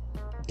around.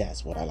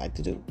 That's what I like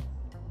to do.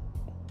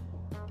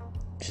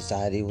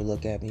 Society will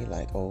look at me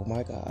like, oh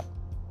my God,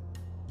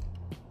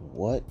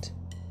 what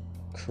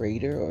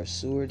crater or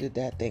sewer did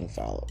that thing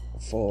fall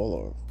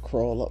or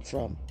crawl up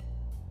from?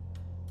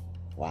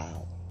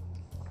 Wow.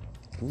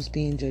 Who's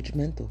being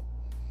judgmental?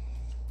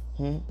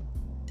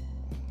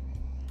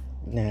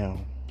 Now,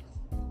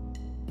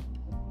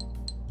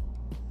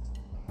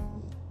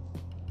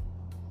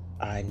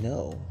 I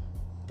know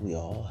we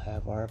all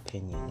have our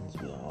opinions,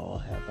 we all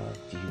have our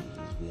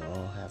views, we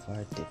all have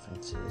our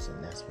differences,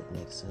 and that's what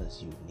makes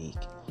us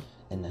unique,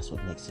 and that's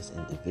what makes us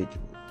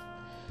individual.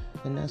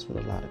 And that's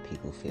what a lot of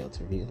people fail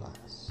to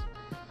realize,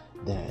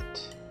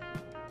 that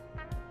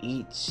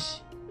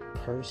each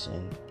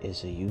person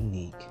is a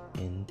unique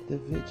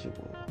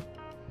individual.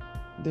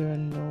 There are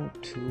no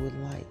two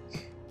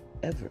alike,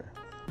 ever.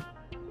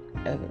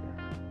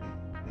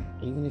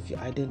 Even if your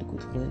identical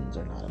twins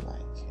are not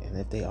alike, and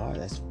if they are,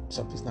 that's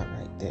something's not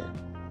right there.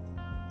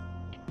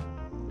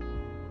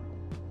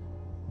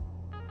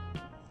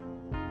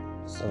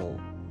 So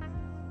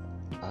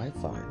I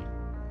find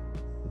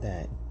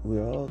that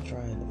we're all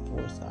trying to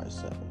force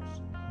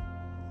ourselves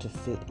to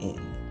fit in.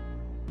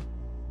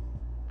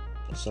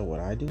 So what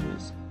I do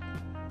is,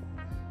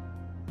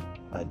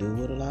 I do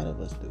what a lot of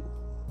us do.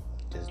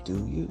 Just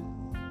do you.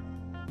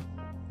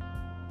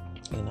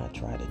 And I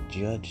try to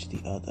judge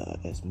the other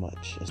as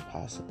much as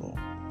possible.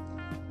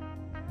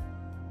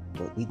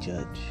 But we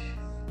judge.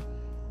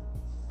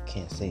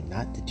 Can't say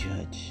not to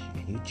judge.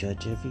 And you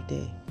judge every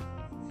day.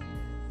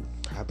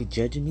 Probably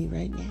judging me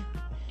right now.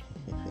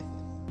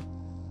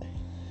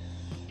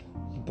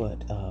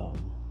 But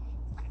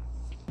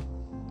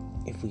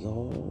if we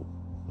all,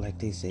 like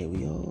they say,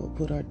 we all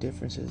put our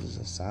differences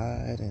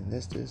aside and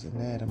this and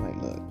that, I'm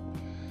like, look,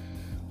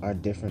 our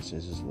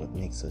differences is what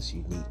makes us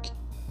unique.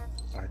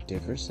 Our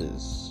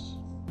differences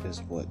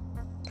is what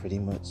pretty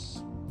much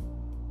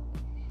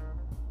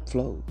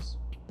flows,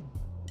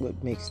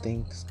 what makes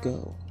things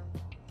go.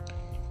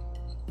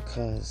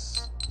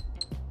 Because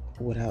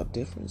without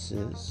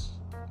differences,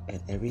 and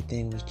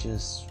everything was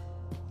just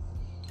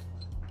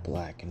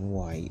black and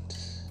white,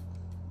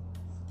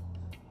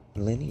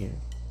 linear,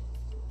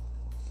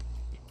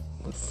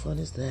 what fun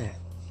is that?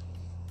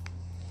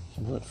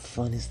 What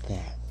fun is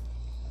that?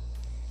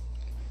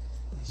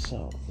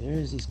 So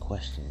there's these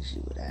questions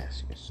you would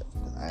ask yourself,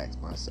 because I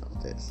ask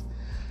myself this,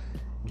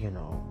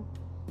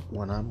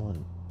 when I'm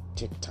on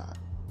TikTok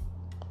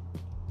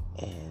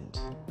and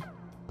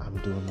I'm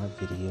doing my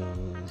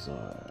videos,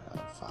 or I'm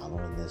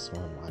following this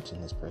one,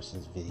 watching this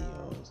person's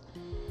videos,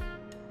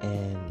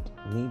 and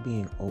me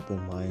being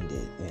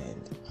open-minded,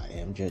 and I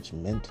am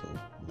judgmental,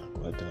 I'm not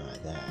going to deny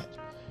that,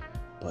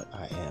 but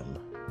I am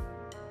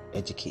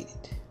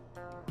educated.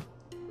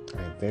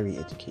 I am very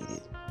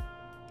educated.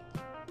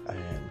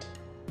 And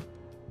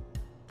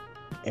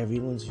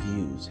Everyone's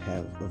views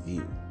have a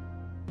view.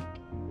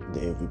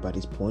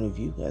 Everybody's point of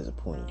view has a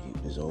point of view.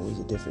 There's always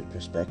a different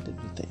perspective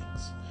to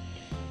things.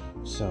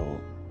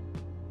 So,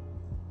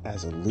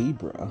 as a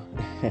Libra,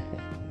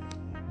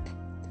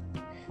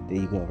 there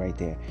you go right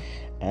there.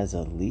 As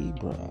a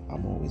Libra,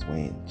 I'm always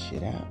weighing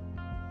shit out.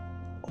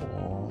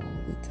 All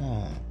the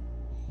time.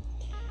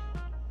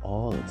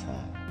 All the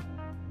time.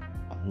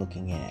 I'm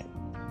looking at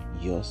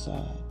your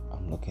side.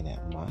 I'm looking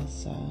at my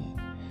side.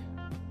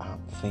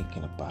 I'm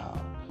thinking about,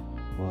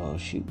 well,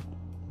 shoot,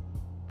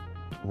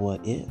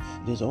 what if?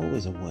 There's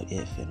always a what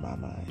if in my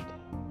mind.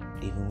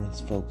 Even when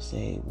folks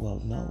say,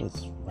 well, no,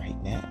 it's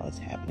right now, it's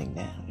happening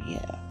now.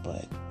 Yeah,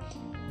 but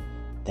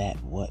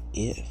that what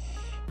if,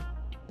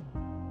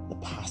 the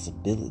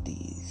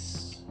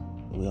possibilities,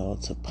 we all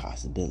took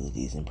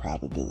possibilities and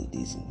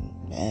probabilities in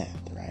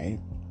math, right?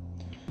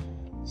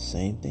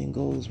 Same thing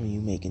goes when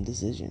you're making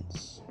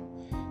decisions.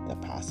 The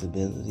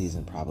possibilities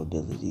and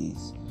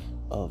probabilities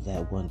of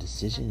that one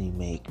decision you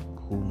make,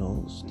 who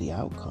knows the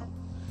outcome?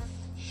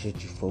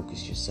 Should you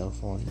focus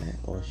yourself on that,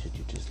 or should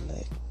you just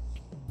let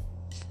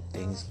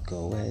things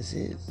go as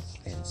is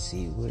and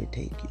see where it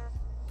take you?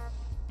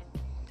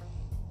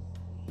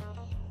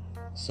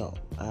 So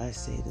I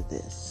say to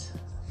this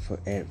for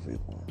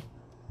everyone: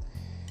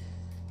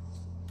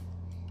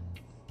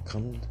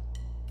 come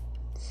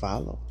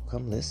follow,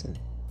 come listen.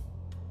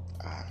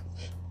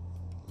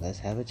 Let's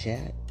have a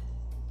chat.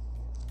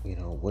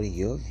 What are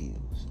your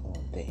views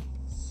on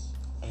things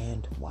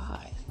and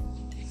why?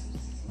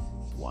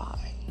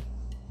 Why?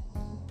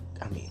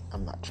 I mean,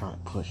 I'm not trying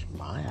to push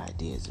my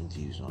ideas and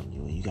views on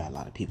you, and you got a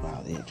lot of people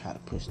out there trying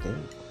to push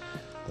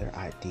their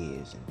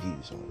ideas and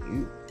views on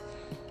you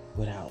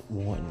without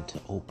wanting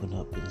to open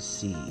up and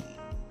see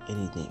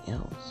anything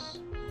else.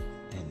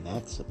 And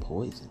that's the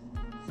poison.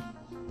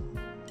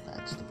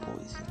 That's the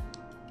poison.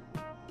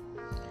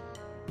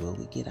 Will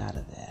we get out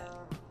of that?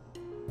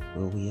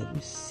 Will we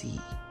ever see?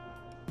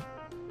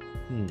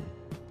 I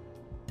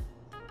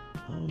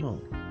don't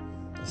know.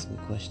 That's a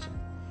good question.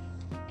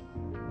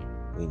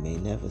 We may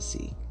never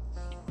see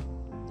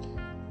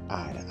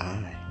eye to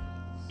eye.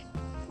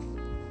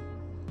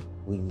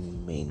 We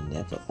may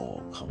never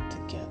all come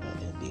together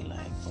and be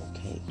like,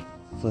 okay,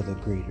 for the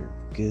greater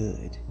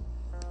good,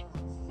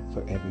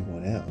 for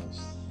everyone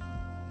else.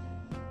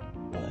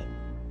 But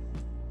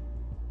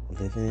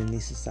living in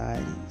these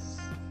societies,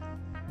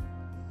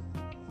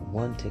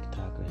 one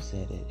TikToker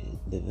said it,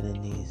 living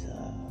in these,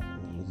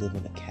 when you live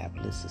in a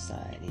capitalist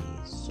society,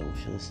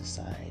 socialist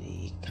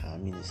society,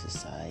 communist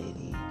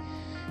society,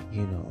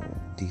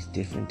 these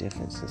different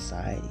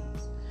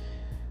societies,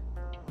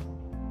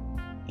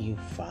 you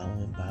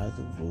following by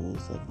the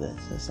rules of the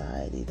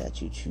society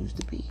that you choose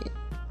to be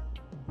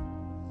in.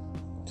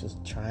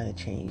 Just trying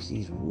to change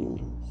these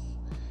rules.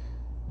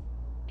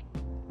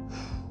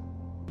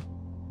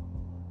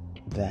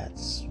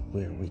 That's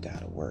where we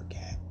gotta work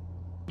at.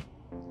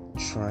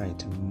 Trying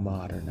to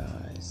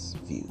modernize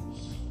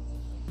views.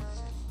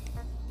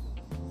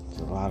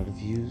 So a lot of the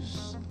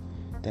views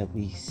that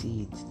we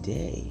see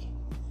today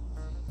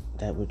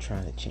that we're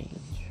trying to change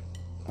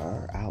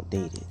are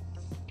outdated.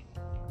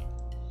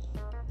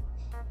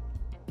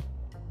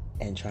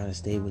 And trying to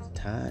stay with the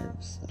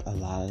times, a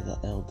lot of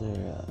the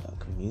elder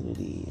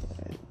community,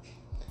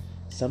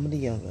 some of the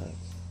younger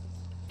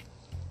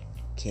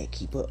can't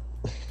keep up.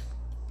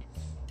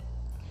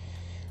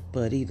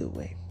 But either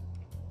way,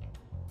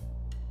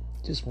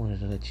 just wanted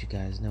to let you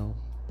guys know,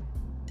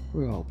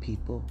 we're all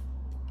people.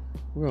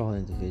 We're all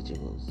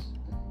individuals.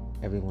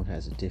 Everyone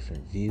has a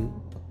different view,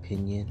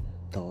 opinion,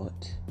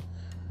 thought.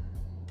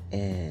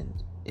 And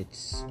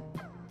it's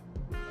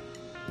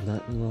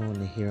nothing wrong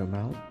to hear them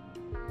out,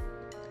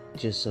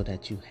 just so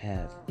that you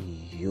have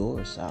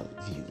your solid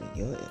view and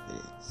your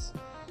evidence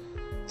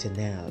to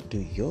now do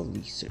your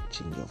research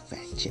and your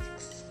fact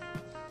checks.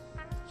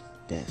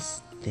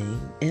 Best thing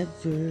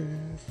ever,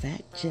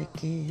 fact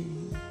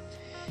checking.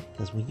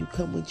 Because when you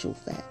come with your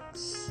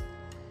facts,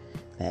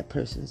 that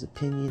person's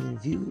opinion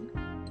and view,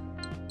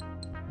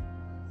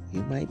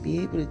 you might be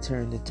able to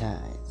turn the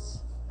tides.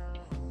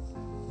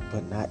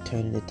 But not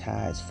turning the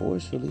tides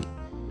forcefully,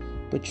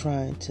 but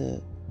trying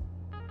to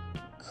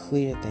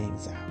clear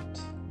things out.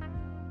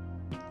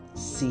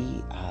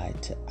 See eye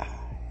to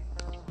eye.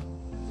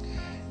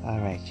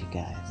 Alright, you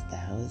guys,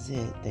 that was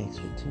it. Thanks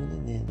for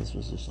tuning in. This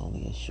was just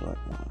only a short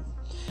one.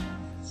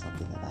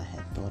 Something that I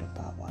had thought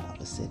about while I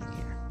was sitting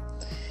here.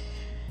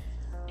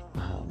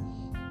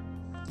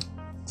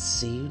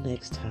 See you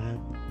next time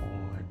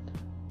on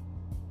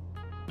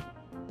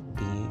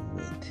Being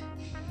with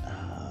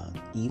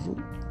Evil.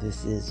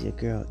 This is your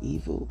girl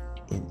Evil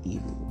in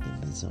Evil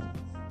in the Zone.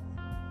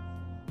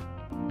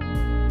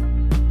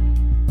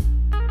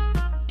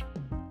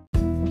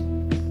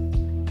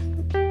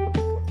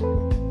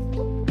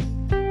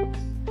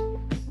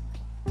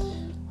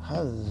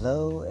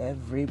 Hello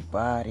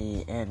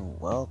everybody and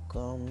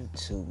welcome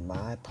to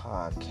my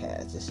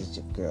podcast. This is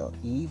your girl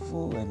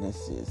Evil and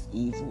this is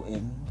Evil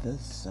in the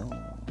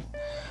Zone.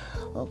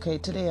 Okay,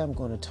 today I'm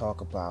going to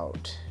talk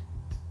about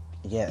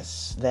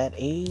Yes, that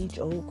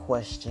age-old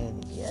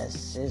question.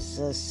 Yes, it's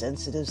a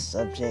sensitive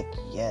subject.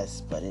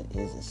 Yes, but it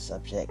is a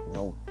subject,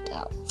 no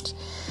doubt.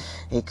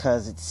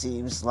 Because it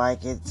seems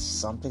like it's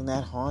something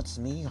that haunts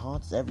me,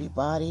 haunts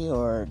everybody,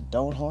 or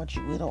don't haunt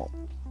you at all.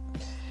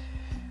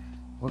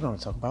 We're going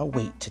to talk about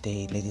weight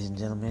today, ladies and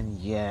gentlemen.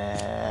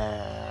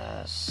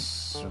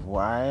 Yes.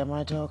 Why am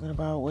I talking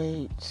about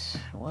weight?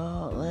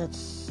 Well,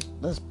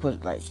 let's put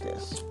it like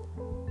this.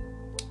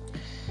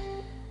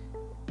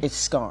 It's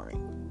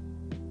scarring.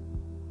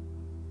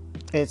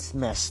 It's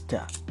messed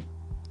up.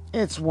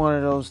 It's one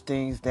of those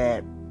things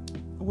that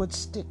would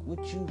stick with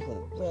you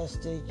for the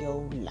rest of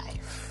your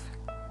life.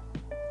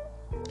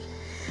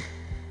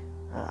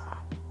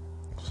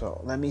 So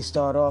let me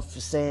start off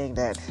saying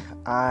that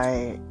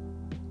I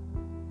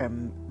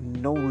am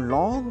no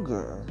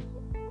longer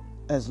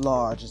as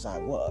large as I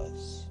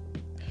was.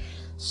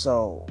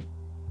 So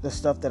the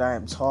stuff that I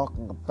am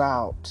talking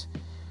about,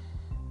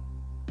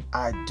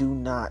 I do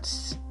not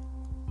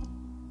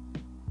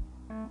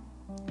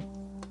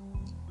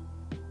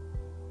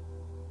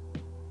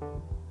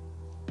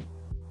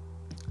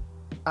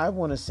I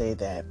want to say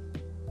that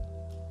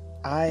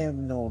I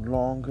am no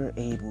longer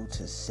able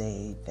to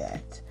say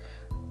that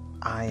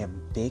I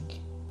am big,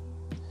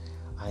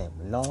 I am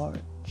large.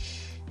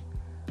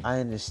 I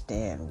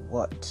understand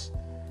what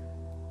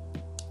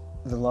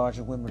the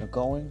larger women are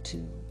going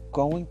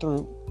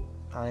through.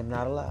 I am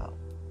not allowed.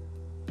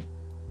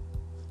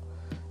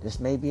 This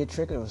may be a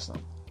trigger or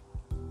something.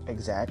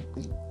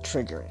 Exactly,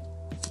 triggering.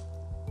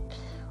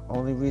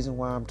 Only reason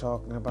why I'm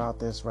talking about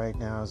this right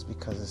now is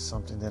because it's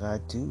something that I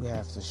do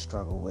have to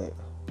struggle with.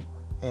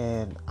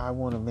 And I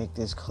want to make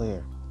this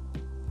clear.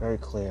 Very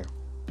clear.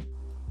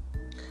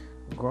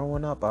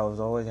 Growing up, I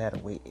always had a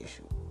weight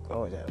issue.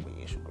 Growing up,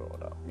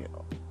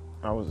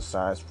 I was a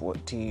size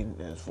 14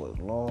 and for as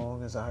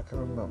long as I can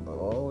remember,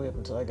 all the way up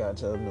until I got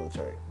to the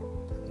military.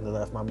 And I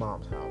left my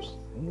mom's house.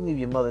 You leave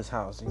your mother's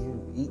house and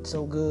you eat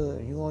so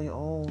good and you on your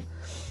own,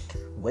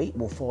 weight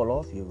will fall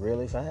off you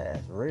really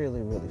fast.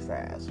 Really, really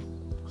fast.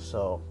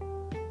 So,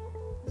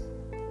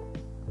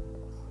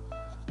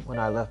 when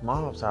I left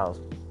mom's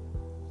house,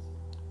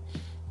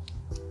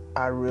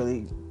 I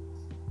really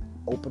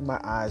opened my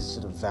eyes to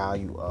the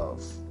value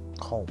of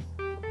home.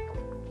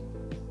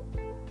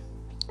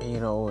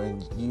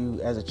 And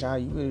you, as a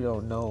child, you really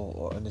don't know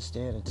or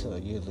understand until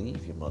you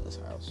leave your mother's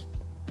house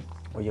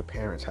or your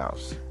parents'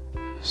 house.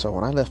 So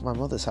when I left my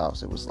mother's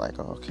house, it was like,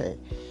 okay,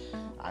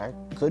 I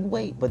couldn't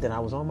wait, but then I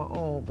was on my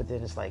own, but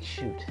then it's like,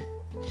 shoot,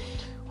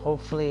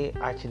 hopefully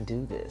I can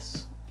do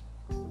this.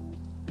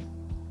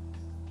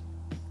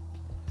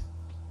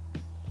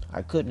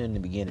 I couldn't in the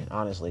beginning,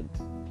 honestly.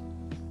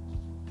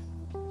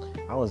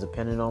 I was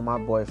dependent on my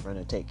boyfriend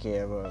to take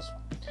care of us.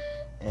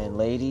 And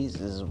ladies,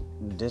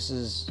 this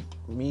is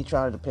me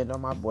trying to depend on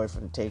my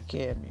boyfriend to take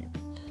care of me.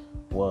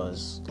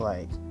 Was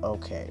like,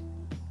 okay,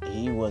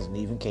 he wasn't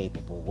even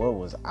capable. What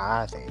was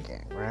I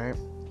thinking, right?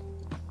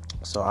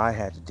 So I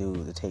had to do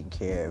the taking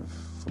care of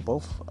for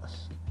both of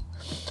us.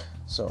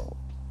 So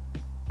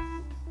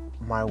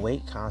my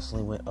weight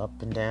constantly went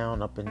up and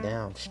down.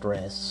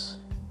 Stress.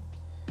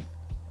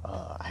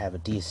 I have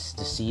a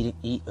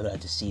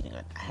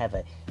I have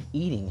a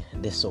eating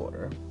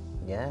disorder.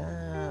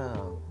 Yeah.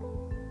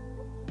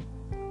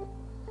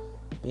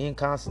 Being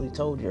constantly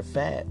told you're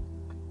fat,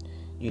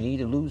 you need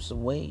to lose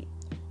some weight,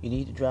 you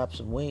need to drop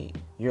some weight,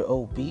 you're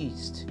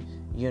obese,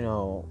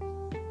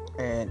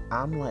 and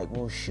I'm like,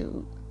 well,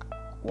 shoot,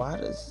 why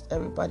does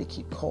everybody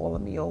keep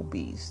calling me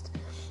obese?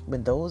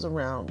 When those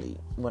around me,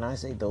 when I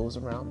say those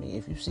around me,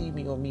 if you see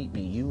me or meet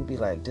me, you will be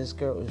like, this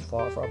girl is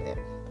far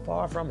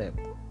from him.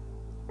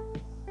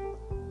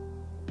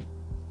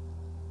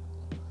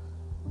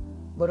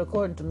 But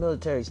according to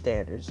military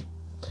standards,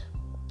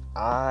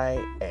 I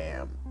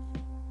am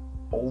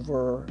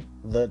over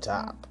the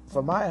top.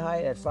 For my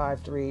height at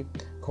 5'3",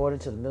 according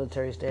to the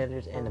military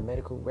standards and the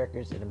medical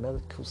records and the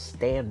medical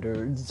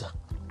standards,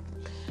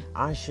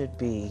 I should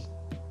be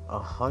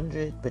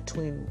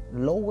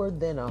lower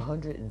than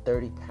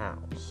 130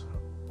 pounds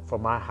for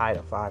my height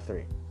of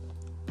 5'3".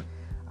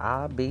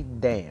 I'll be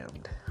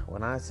damned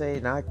when I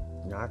say not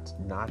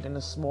knocking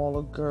the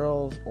smaller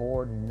girls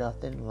or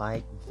nothing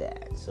like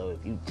that. So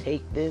if you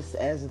take this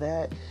as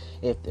that,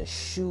 if the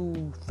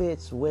shoe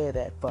fits, wear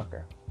that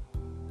fucker.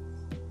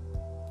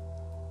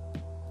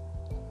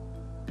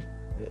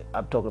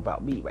 I'm talking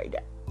about me right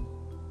now.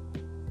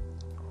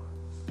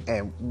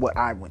 And what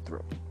I went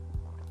through.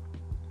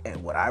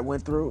 And what I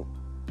went through,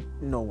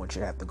 no one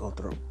should have to go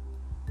through.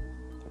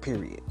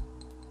 Period.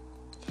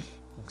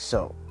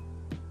 So,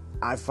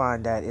 I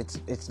find that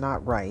it's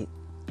not right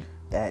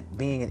that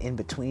being an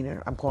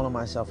in-betweener, I'm calling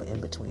myself an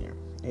in-betweener.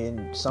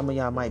 And some of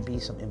y'all might be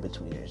some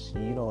in-betweeners.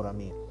 You know what I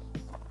mean?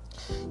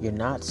 You're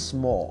not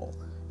small.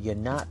 You're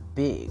not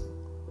big.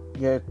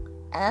 You're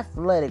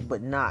athletic,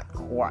 but not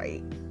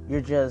quite.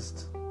 You're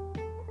just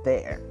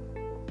there.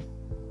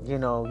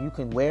 You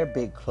can wear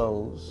big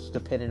clothes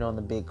depending on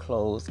the big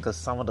clothes, because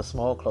some of the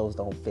small clothes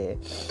don't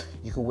fit.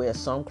 You can wear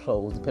some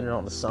clothes depending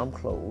on the some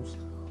clothes.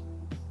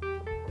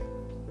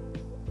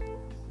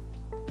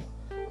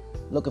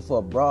 looking for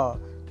a bra.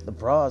 The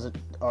bras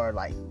are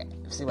like,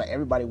 it seems like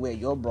everybody wear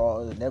your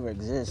bra. It never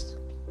exists.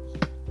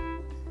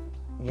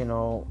 You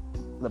know,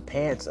 the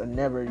pants are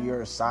never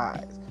your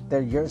size.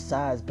 They're your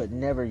size, but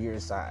never your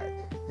size.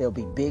 They'll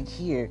be big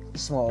here,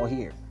 small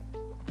here.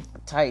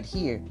 Tight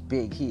here,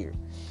 big here.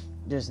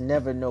 There's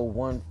never no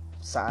one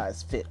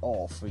size fit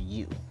all for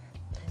you.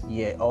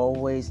 You're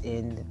always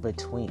in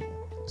between.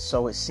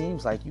 So it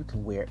seems like you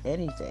can wear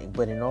anything,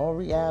 but in all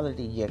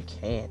reality, you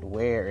can't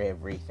wear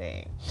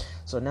everything.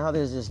 So now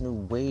there's this new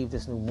wave,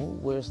 this new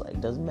move where it's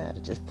like, doesn't matter,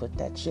 just put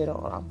that shit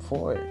on. I'm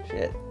for it.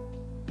 Shit.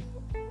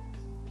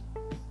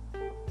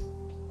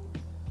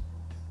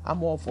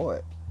 I'm all for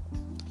it.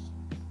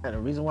 And the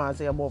reason why I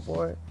say I'm all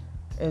for it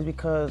is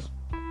because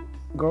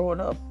growing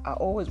up, I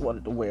always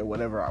wanted to wear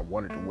whatever I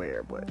wanted to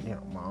wear. But,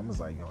 mom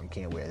was like, you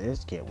can't wear this,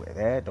 you can't wear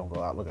that. Don't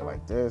go out looking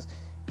like this.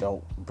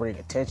 Don't bring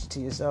attention to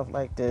yourself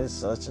like this,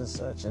 such and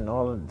such, and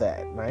all of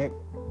that, right?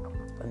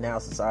 And now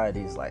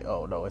society is like,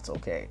 oh, no, it's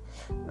okay.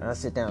 And I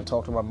sit down and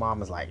talk to my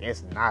mom, it's like,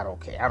 it's not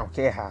okay. I don't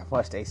care how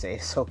much they say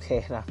it's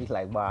okay. And I be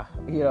like, Ma,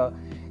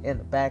 in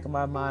the back of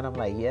my mind, I'm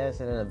like, yes.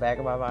 And in the back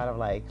of my mind, I'm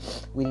like,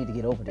 we need to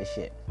get over this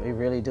shit. We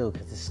really do,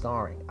 because it's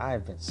scarring. I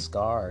have been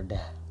scarred.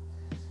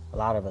 A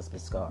lot of us been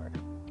scarred.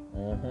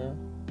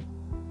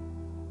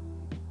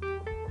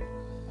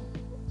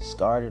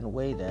 Scarred in a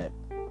way that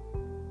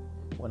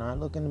when I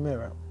look in the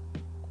mirror,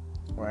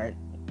 right,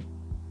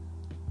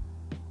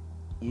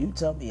 you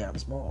tell me I'm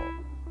small,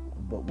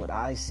 but what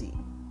I see,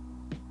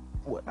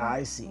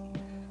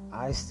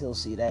 I still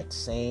see that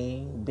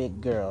same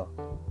big girl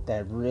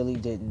that really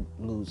didn't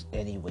lose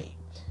any weight.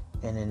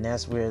 And then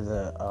that's where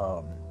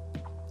the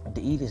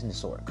eating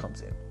disorder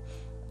comes in.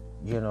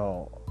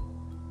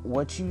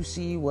 What you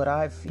see, what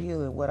I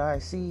feel, and what I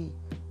see,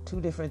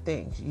 two different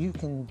things. You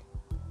can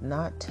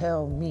not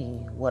tell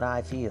me what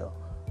I feel.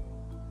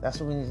 That's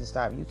what we need to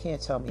stop. You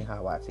can't tell me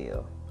how I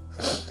feel.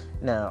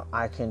 Now,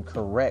 I can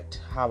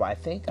correct how I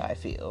think I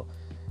feel.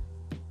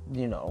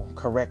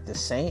 Correct the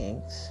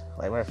sayings.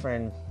 Like my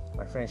friend,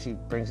 she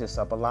brings this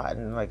up a lot,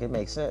 and like it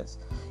makes sense.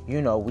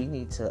 We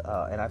need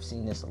to, and I've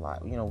seen this a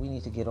lot. We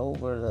need to get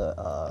over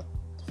the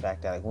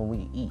fact that like when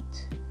we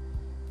eat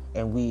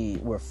and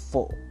we're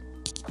full,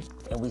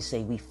 and we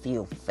say we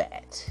feel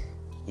fat.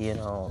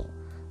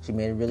 She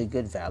made a really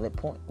good, valid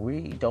point.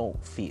 We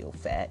don't feel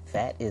fat.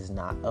 Fat is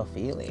not a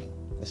feeling.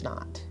 It's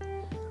not.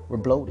 We're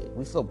bloated.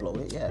 We feel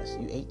bloated. Yes,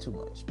 you ate too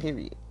much.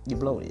 Period. You're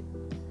bloated.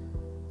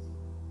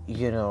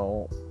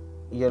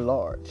 You're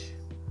large.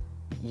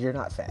 You're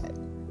not fat.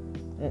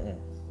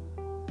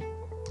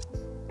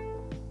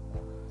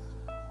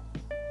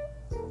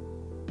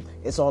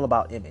 It's all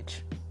about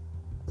image.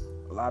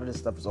 A lot of this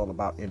stuff is all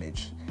about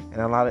image.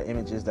 And a lot of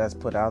images that's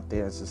put out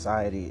there in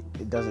society,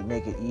 it doesn't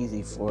make it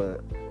easy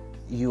for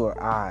you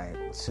or I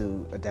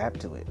to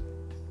adapt to it.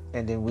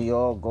 And then we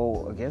all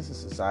go against the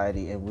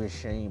society and we're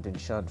shamed and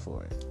shunned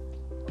for it.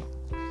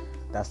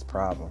 That's the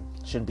problem.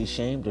 Shouldn't be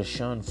shamed or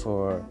shunned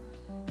for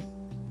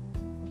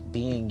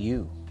being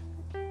you.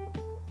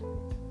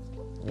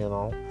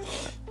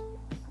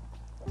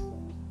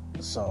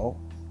 So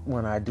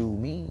when I do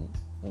me,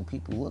 when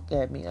people look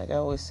at me, like I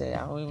always say,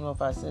 I don't even know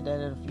if I said that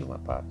in a few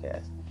of my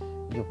podcasts,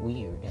 you're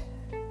weird.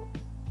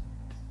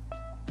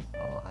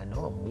 Oh, I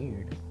know I'm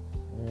weird.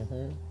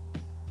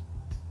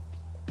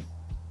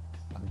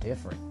 I'm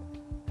different.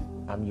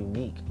 I'm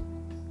unique.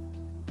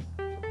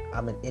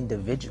 I'm an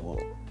individual.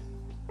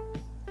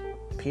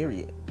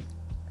 Period.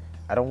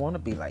 I don't want to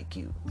be like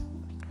you.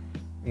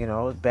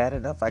 It's bad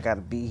enough I got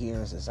to be here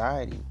in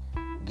society,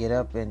 get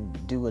up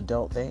and do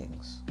adult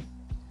things.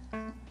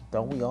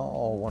 Don't we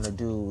all want to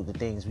do the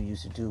things we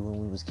used to do when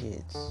we was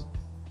kids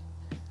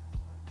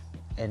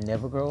and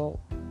never grow old?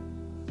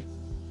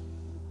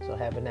 So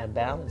having that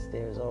balance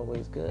there is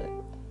always good.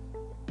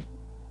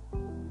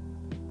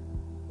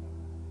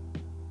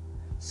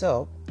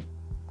 So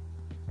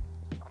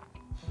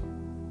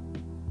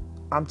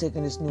I'm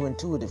taking this new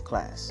intuitive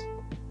class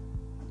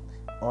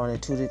on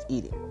intuitive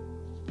eating.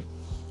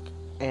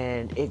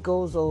 And it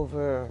goes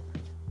over,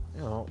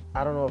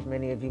 I don't know if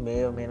many of you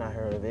may or may not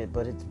heard of it,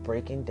 but it's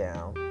breaking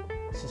down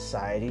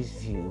society's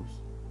views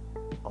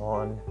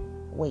on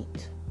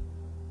weight.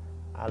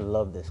 I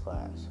love this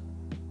class.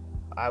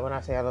 When I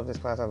say I love this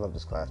class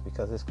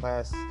because this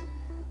class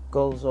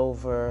goes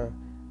over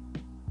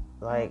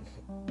like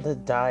the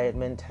diet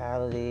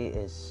mentality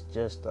is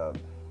just a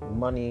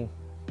money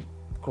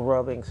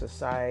grubbing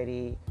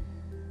society.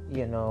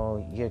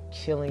 You're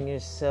killing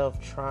yourself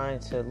trying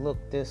to look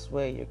this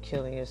way. You're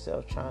killing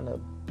yourself trying to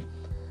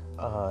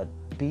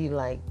be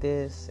like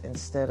this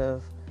instead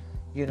of,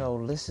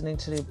 listening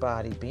to your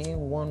body,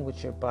 being one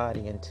with your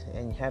body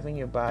and having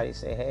your body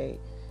say, hey,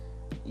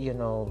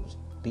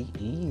 be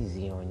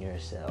easy on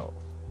yourself.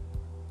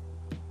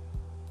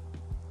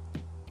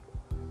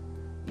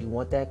 You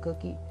want that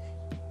cookie?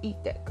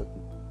 Eat that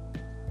cookie.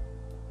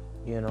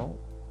 You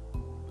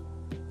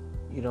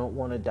don't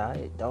want to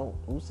diet? Don't.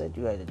 Who said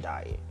you had to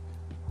diet?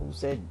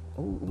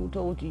 Who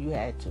told you you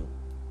had to?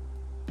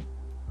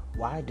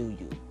 Why do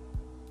you?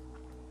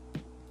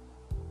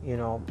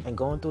 And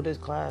going through this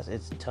class,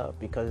 it's tough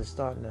because it's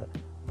starting to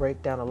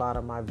break down a lot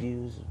of my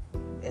views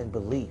and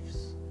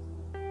beliefs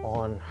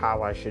on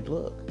how I should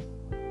look.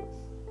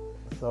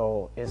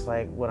 So it's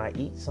like when I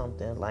eat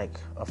something like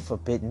a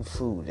forbidden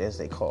food, as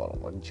they call them,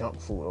 or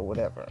junk food or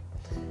whatever,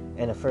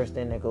 and the first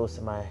thing that goes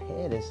to my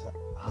head is,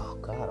 oh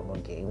God, I'm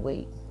going to gain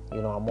weight.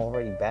 I'm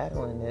already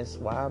battling this.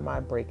 Why am I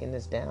breaking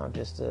this down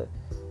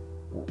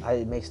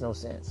it makes no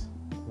sense.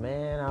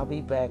 Man, I'll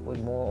be back with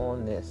more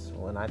on this.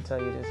 When I tell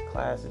you this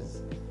class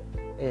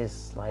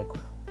is like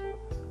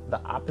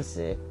the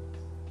opposite.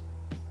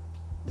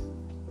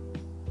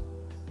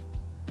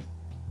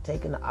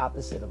 Taking the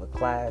opposite of a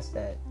class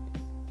that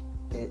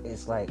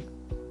it's like,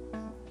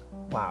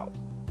 wow.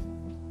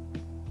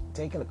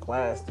 Taking a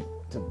class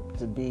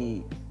to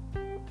be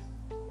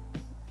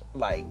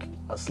like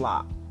a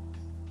slop.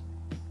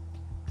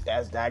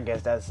 I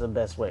guess that's the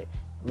best way.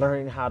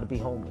 Learning how to be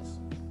homeless.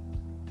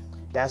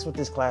 That's what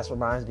this class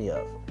reminds me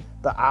of.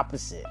 The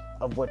opposite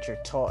of what you're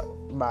taught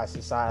by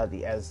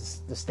society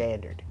as the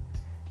standard.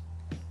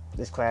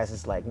 This class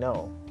is like,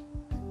 no.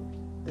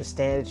 The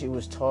standard you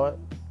was taught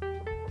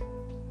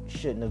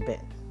shouldn't have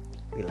been.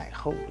 Be like,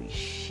 holy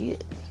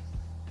shit.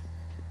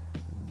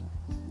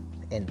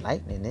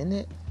 Enlightening, isn't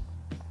it?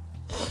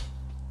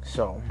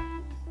 So,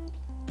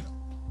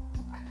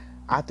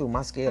 I threw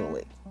my scale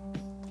away.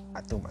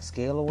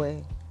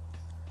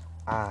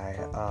 I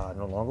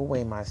no longer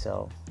weigh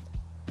myself.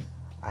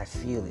 I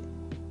feel it.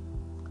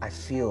 I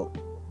feel,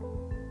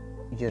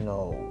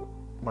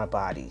 my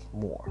body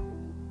more.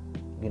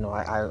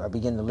 I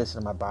begin to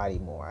listen to my body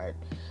more.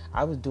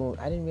 I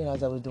didn't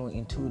realize I was doing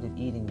intuitive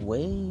eating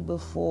way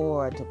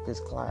before I took this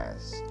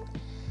class.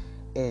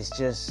 It's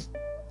just,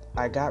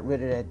 I got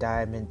rid of that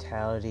diet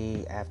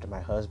mentality after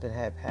my husband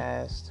had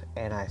passed,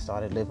 and I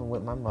started living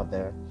with my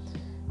mother,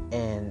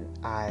 and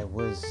I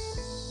was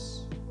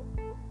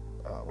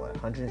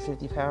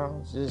 150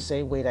 pounds, the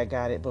same weight I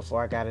got it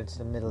before I got into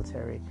the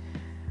military,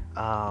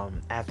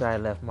 after I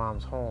left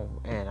mom's home.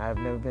 And I've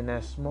never been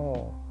that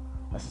small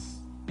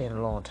in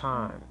a long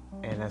time,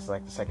 and that's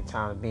like the second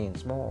time of being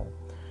small,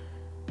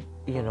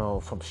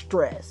 from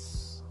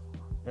stress.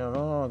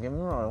 No, get me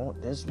wrong,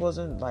 this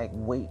wasn't like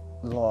weight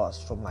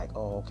loss from like,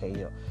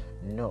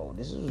 no,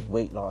 this is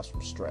weight loss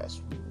from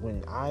stress.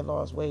 When I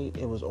lost weight,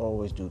 it was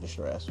always due to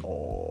stress.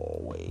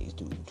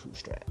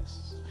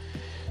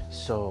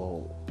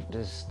 So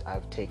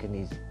I've taken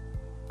these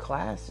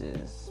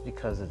classes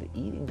because of the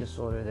eating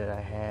disorder that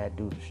I had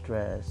due to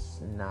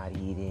stress, not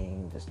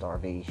eating, the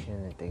starvation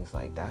and things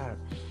like that.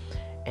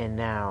 And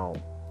now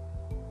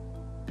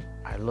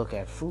I look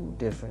at food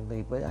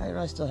differently, but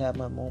I still have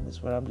my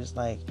moments where I'm just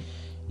like,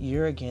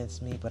 you're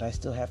against me, but I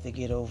still have to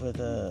get over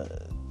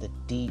the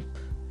deep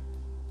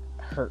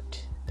hurt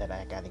that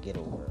I got to get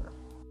over.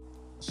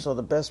 So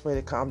the best way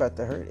to combat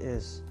the hurt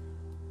is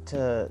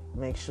to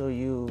make sure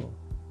you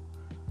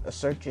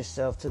assert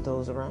yourself to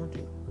those around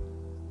you.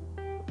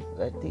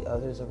 Let the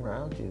others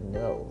around you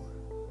know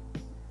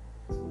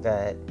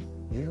that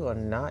you are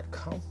not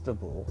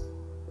comfortable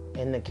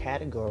in the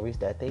categories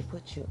that they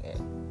put you in.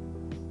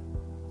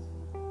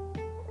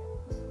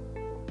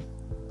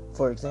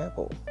 For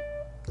example,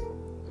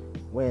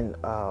 when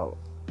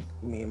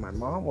me and my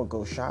mom would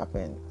go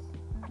shopping,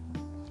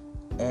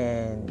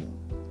 and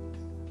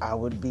I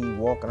would be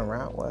walking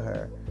around with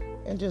her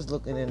and just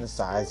looking in the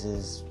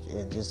sizes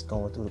and just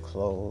going through the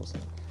clothes,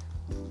 and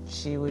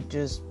she would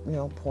just,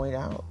 point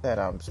out that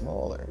I'm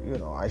smaller.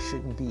 I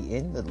shouldn't be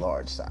in the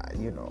large side.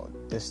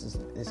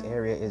 This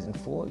area isn't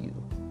for you.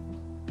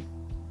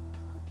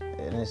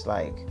 And it's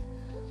like,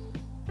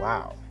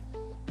 wow.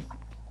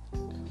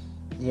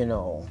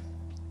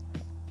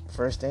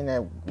 First thing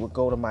that would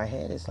go to my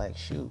head is like,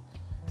 shoot,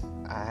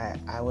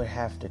 I would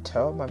have to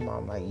tell my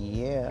mom, like,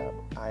 yeah,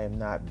 I am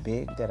not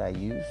big that I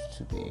used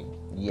to be.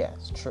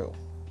 Yes, true.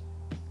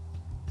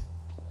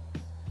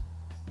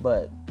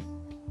 But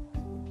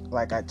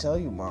like I tell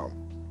you, Mom,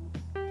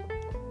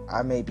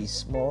 I may be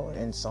smaller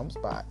in some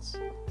spots,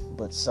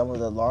 but some of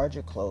the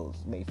larger clothes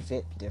may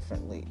fit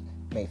differently,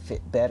 may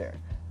fit better.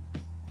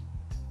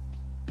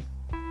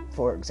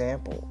 For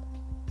example,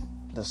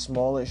 the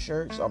smaller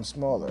shirts, I'm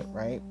smaller,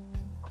 right?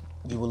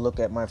 You would look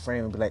at my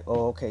frame and be like,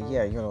 oh, okay,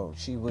 yeah,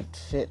 she would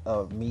fit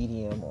a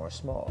medium or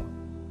small.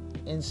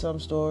 In some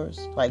stores,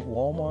 like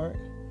Walmart,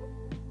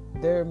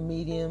 their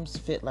mediums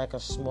fit like a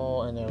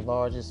small and their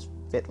larges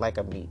fit like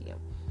a medium.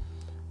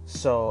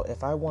 So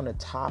if I want a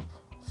top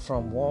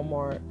from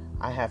Walmart,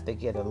 I have to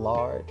get a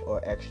large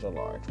or extra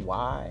large.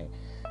 Why?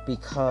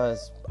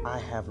 Because I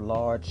have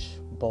large,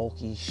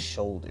 bulky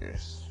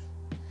shoulders.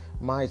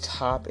 My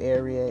top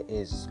area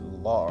is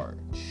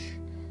large.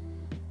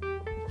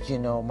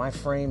 My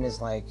frame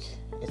is like,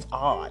 it's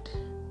odd,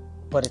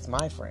 but it's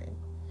my frame.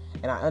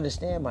 And I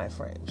understand my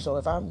frame.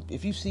 So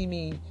if you see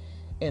me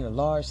in a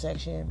large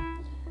section,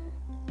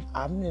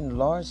 I'm in the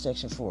large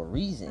section for a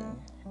reason.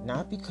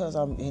 Not because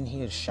I'm in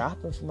here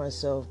shopping for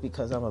myself,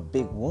 because I'm a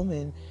big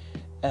woman,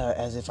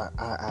 as if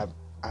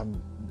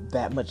I'm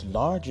that much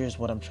larger is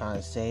what I'm trying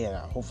to say, and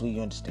hopefully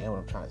you understand what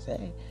I'm trying to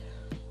say.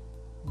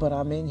 But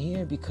I'm in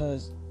here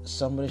because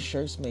some of the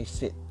shirts may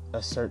fit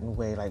a certain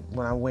way. Like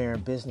when I'm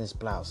wearing business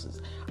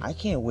blouses, I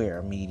can't wear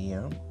a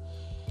medium.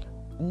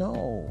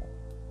 No,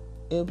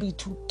 it'll be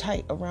too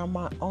tight around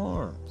my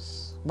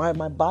arms. My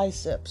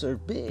biceps are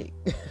big.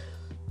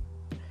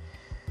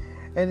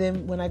 And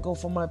then when I go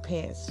for my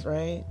pants,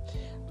 right?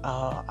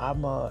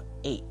 I'm a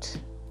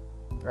 8,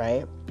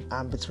 right?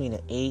 I'm between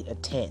an 8, a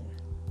 10.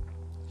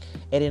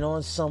 And then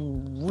on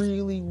some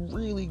really,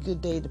 really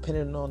good day,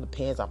 depending on the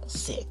pants, I'm a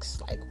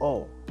 6. Like,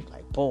 oh,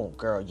 like, boom,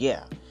 girl,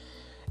 yeah.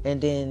 And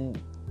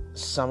then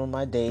some of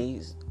my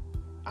days,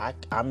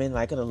 I'm in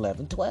like an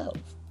 11, 12.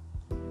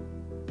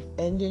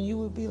 And then you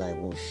would be like,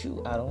 well,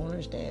 shoot, I don't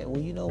understand.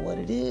 Well, you know what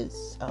it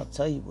is? I'll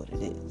tell you what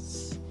it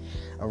is.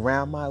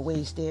 Around my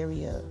waist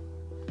area,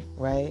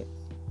 right?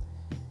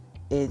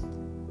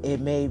 It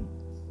may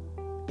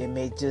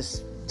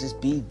just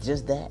be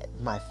just that.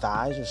 My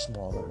thighs are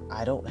smaller.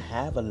 I don't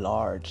have a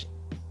large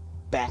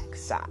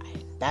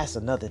backside. That's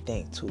another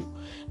thing too.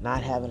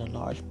 Not having a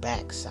large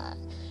backside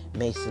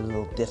makes it a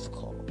little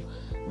difficult.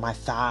 My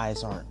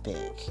thighs aren't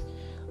big.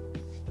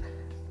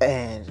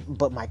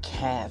 But my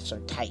calves are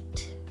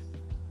tight.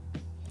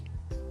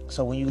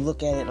 So when you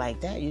look at it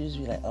like that, you just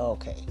be like, oh,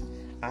 okay.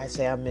 I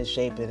say I'm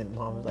misshapen, and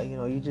Mama's like,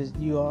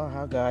 you are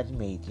how God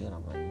made you. And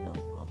I'm like, no,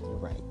 you're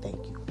right,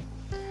 thank you.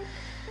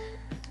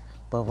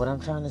 But what I'm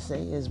trying to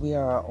say is we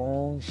are our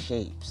own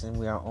shapes and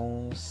we are our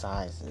own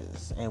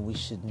sizes, and we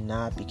should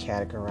not be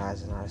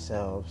categorizing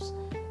ourselves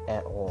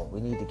at all. We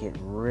need to get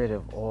rid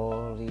of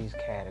all these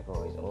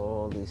categories,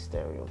 all these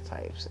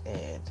stereotypes,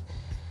 and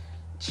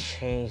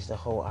change the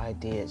whole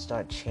idea.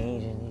 Start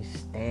changing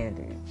these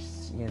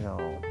standards,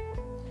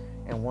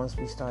 And once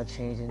we start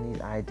changing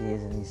these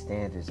ideas and these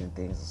standards, and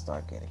things will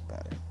start getting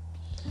better.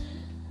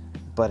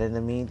 But in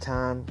the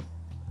meantime,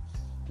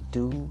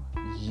 do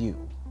you.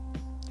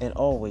 And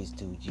always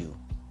do you.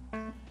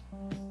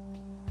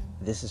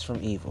 This is from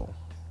Evil,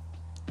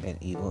 and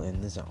Evil in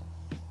the Zone.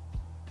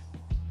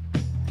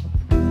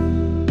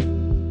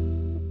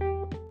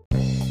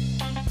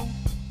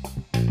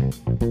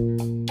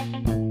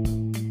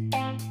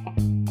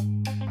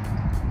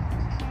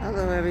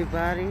 Hello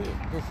everybody,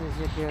 this is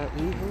your girl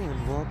Evil,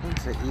 and welcome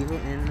to Evil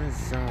in the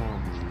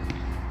Zone.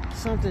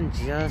 Something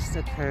just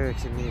occurred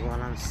to me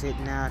while I'm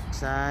sitting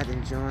outside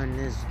enjoying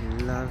this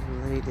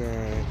lovely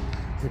day.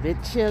 It's a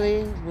bit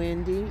chilly,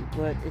 windy,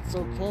 but it's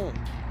okay.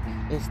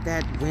 It's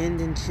that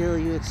wind and chill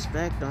you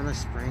expect on a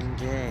spring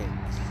day.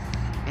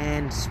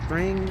 And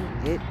spring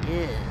it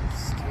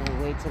is. Can't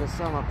wait till the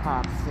summer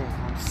pops in.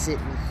 I'm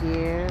sitting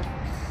here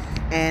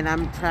and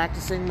I'm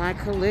practicing my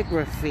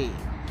calligraphy.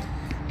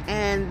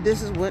 And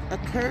this is what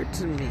occurred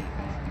to me.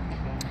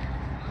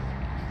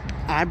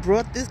 I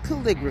brought this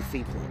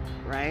calligraphy book,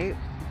 right?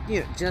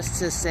 Just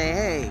to say,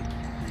 hey,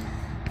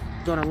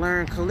 gonna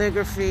learn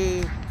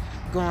calligraphy,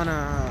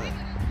 gonna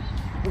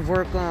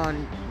work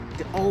on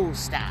the old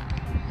style.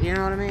 You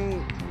know what I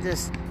mean?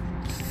 Just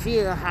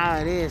feel how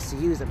it is to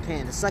use a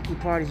pen. The sucky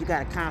part is you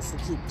gotta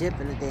constantly keep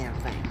dipping the damn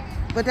thing.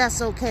 But that's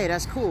okay,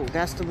 that's cool.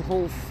 That's the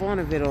whole fun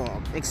of it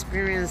all.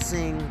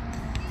 Experiencing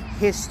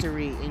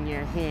history in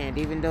your hand,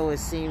 even though it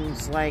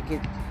seems like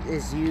it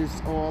is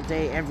used all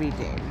day, every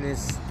day. And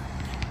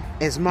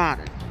it's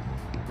modern.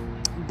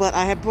 But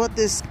I had brought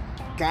this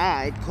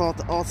guide called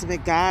The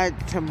Ultimate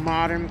Guide to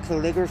Modern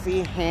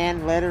Calligraphy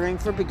Hand Lettering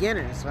for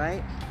Beginners,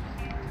 right?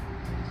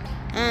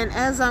 And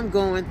as I'm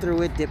going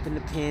through it, dipping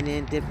the pen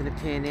in,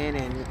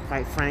 and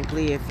quite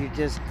frankly, if you're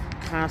just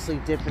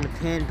constantly dipping the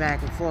pen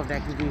back and forth,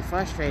 that can be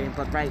frustrating.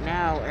 But right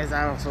now, as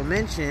I also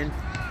mentioned,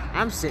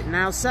 I'm sitting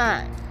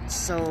outside.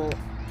 So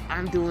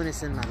I'm doing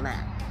this in my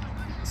lap.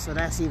 So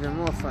that's even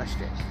more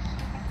frustrating.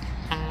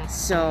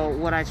 So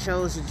what I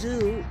chose to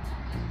do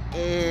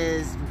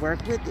is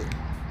work with it.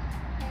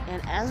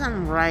 And as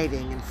I'm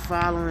writing and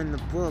following the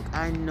book,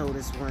 I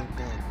noticed one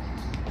thing.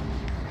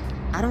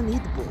 I don't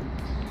need the book.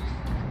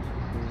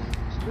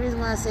 The reason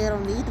why I say I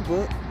don't need the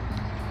book,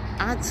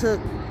 I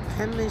took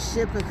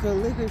penmanship and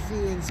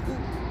calligraphy in school.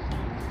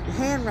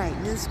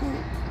 Handwriting in school.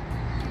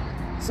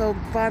 So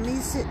by me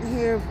sitting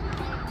here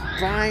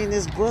buying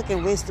this book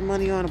and wasting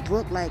money on a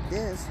book like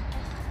this,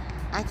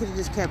 I could have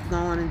just kept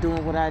going and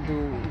doing what I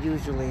do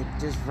usually,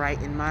 just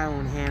writing my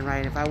own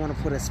handwriting. If I want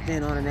to put a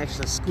spin on an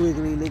extra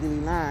squiggly,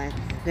 liggly line,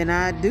 then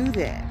I'd do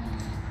that.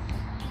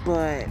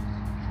 But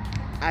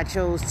I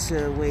chose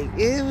to wait.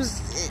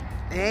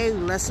 Hey,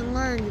 lesson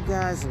learned, you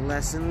guys,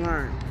 lesson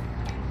learned.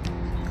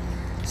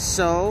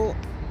 So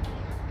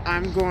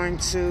I'm going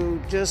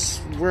to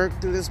just work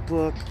through this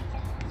book.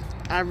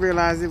 I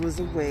realized it was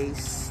a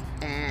waste,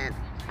 and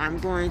I'm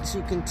going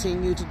to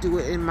continue to do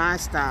it in my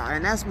style.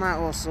 And that's my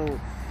also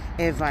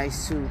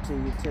advice to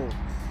you too.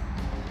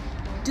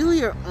 Do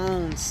your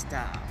own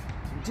style.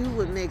 Do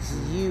what makes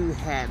you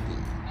happy.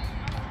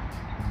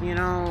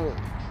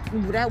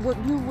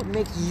 What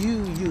makes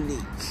you unique.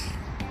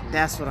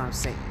 That's what I'm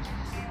saying.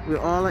 We're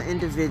all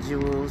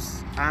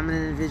individuals. I'm an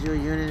individual,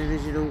 you're an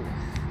individual.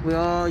 We're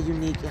all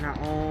unique in our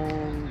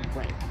own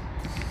way.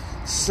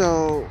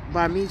 So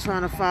by me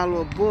trying to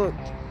follow a book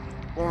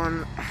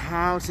on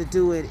how to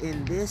do it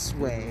in this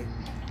way,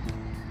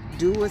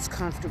 do what's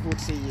comfortable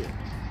to you.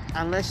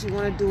 Unless you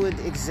want to do it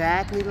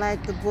exactly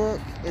like the book,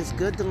 it's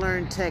good to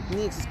learn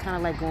techniques. It's kind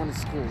of like going to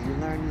school. You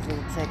learn these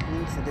little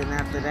techniques, and then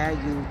after that,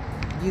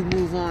 you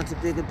move on to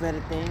bigger,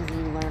 better things, and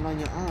you learn on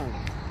your own.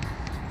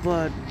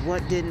 But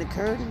what didn't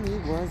occur to me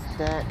was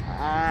that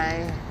I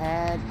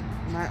had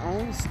my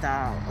own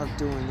style of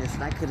doing this,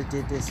 and I could have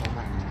did this on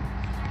my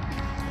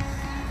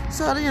own.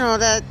 So,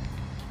 that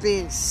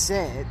being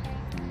said,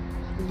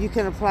 you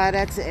can apply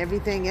that to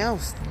everything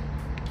else.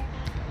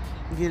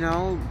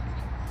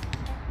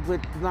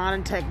 With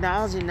modern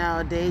technology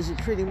nowadays, you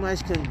pretty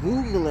much can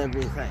Google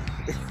everything.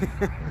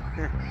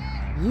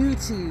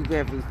 YouTube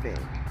everything.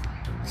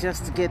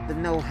 Just to get the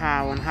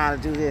know-how on how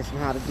to do this and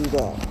how to do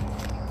that.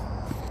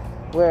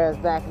 Whereas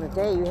back in the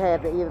day, you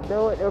had to either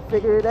know it or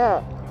figure it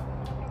out.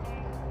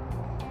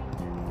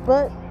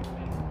 But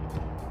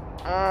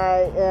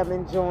I am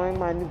enjoying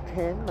my new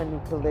pen, my new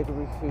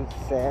calligraphy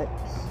set.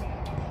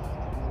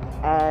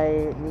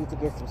 I need to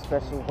get some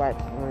special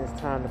wipes when it's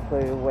time to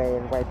put it away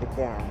and wipe it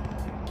down.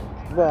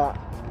 Well,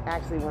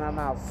 actually, when I'm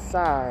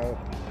outside,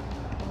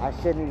 I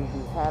shouldn't even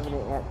be having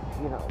it,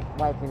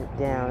 wiping it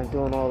down and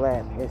doing all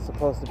that. It's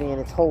supposed to be in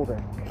its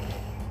holder.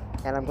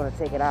 And I'm going to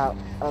take it out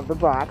of the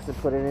box and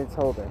put it in its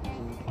holder.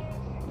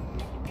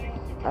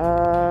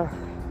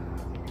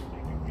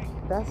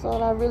 That's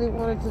all I really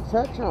wanted to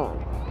touch on.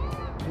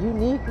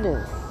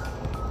 Uniqueness.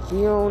 Be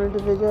your own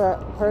individual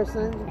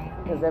person,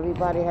 because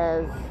everybody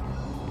has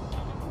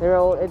their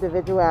own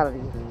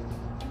individuality.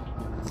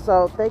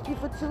 So thank you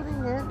for tuning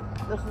in.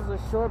 This is a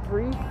short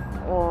brief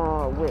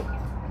with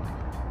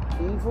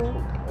Evil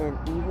and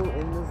Evil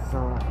in the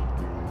Zone.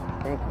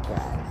 Thank you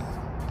guys.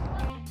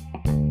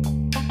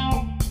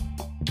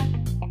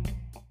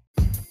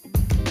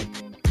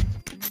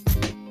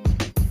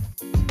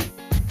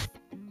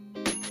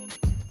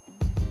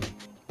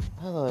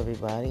 Hello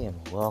everybody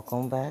and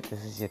welcome back.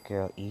 This is your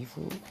girl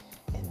Evil,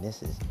 and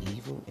this is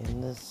Evil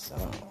in the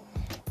Zone.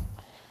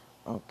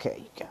 Okay,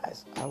 you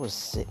guys, I was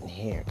sitting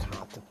here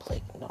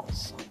contemplating on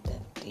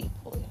something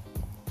deeply.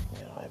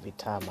 Every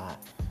time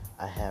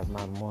I have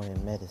my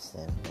morning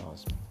medicine,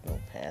 it's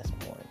past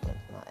morning, but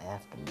my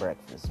after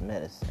breakfast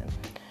medicine,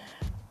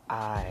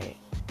 I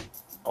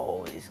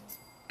always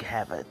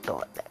have a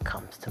thought that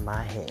comes to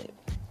my head.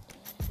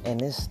 And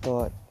this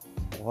thought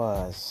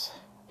was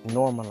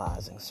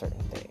normalizing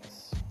certain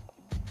things.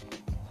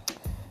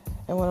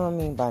 And what I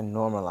mean by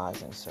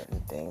normalizing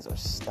certain things or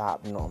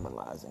stop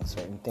normalizing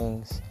certain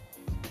things,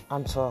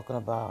 I'm talking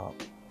about,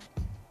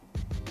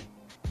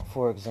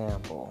 for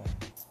example,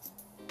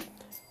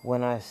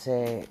 when I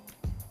say,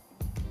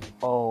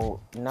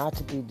 not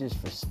to be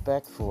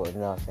disrespectful or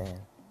nothing,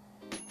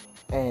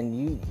 and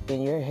you,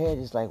 in your head,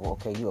 is like, well,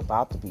 okay, you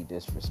about to be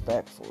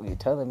disrespectful. You're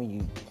telling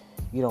me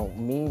you don't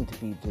mean to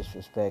be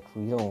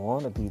disrespectful. You don't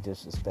want to be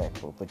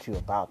disrespectful, but you're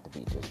about to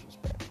be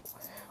disrespectful.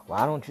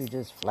 Why don't you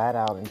just flat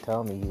out and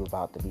tell me you're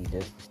about to be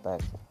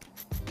disrespectful?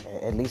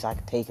 At least I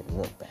can take it a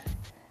little better.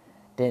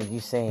 Then you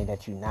saying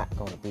that you're not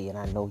going to be, and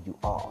I know you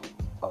are.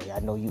 I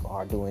know you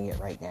are doing it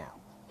right now.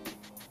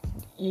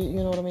 You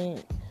know what I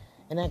mean?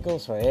 And that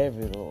goes for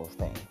every little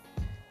thing.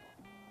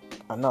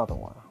 Another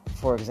one.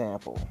 For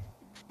example,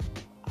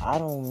 I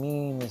don't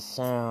mean to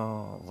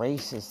sound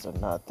racist or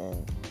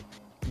nothing,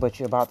 but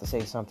you're about to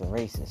say something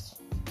racist.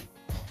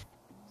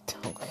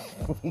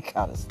 We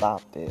gotta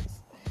stop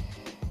this.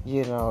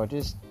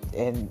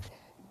 And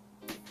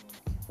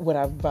what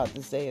I'm about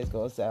to say is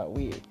gonna sound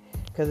weird.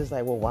 Because it's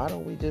like, well, why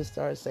don't we just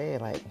start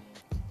saying like,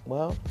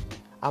 well,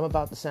 I'm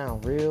about to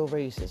sound real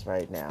racist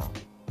right now.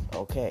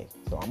 Okay,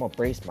 so I'm going to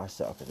brace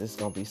myself because there's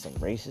going to be some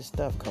racist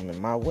stuff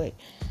coming my way.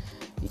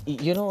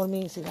 You know what I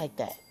mean? See, like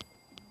that.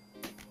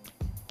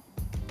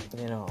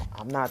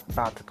 I'm not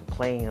about to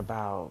complain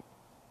about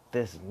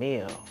this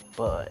meal,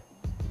 but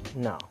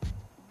no.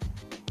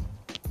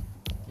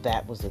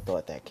 That was the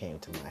thought that came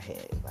to my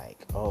head.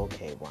 Like,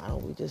 okay, why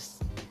don't we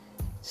just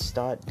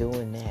start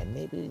doing that?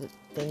 Maybe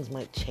things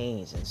might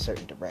change in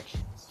certain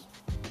directions.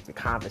 The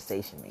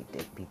conversation may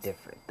be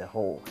different. The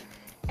whole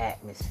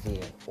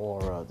atmosphere,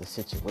 aura, the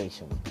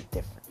situation would be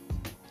different.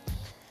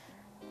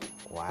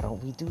 Why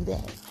don't we do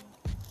that?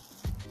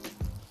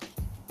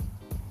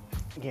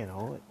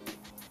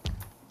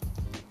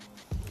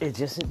 It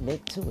just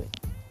admit to it.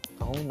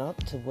 Own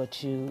up to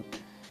what you're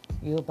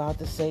about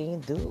to say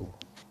and do.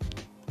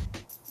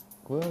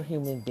 We're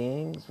human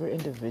beings. We're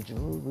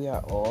individuals. We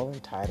are all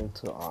entitled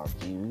to our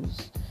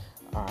views,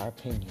 our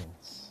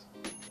opinions.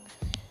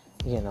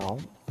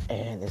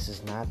 And this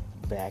is not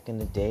back in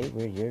the day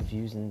where your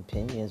views and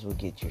opinions will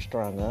get you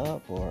strung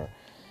up or,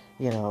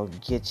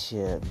 get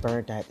you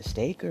burnt at the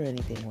stake or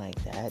anything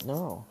like that.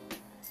 No.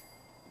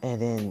 And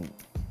then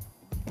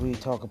we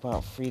talk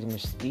about freedom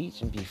of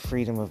speech and be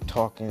freedom of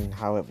talking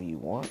however you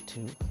want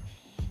to.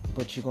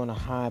 But you're going to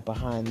hide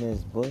behind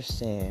this bush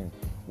saying,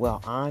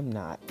 well, I'm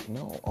not.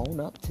 No, own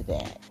up to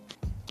that.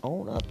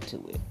 Own up to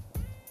it.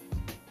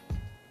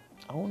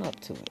 Own up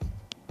to it.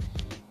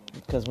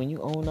 Because when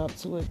you own up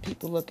to it,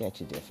 people look at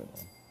you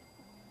differently.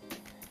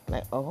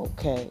 Like, oh,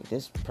 okay,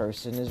 this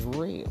person is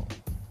real.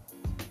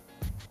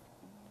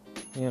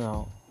 You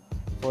know,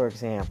 for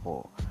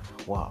example,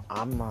 well,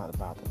 I'm not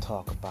about to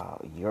talk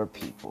about your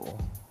people,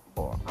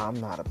 or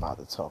I'm not about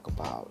to talk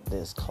about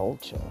this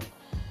culture,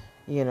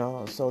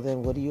 so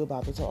then what are you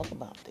about to talk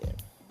about there?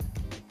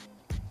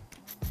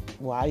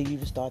 Why do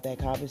you start that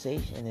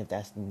conversation if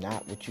that's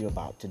not what you're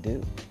about to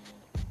do?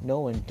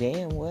 Knowing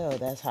damn well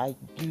that's how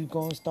you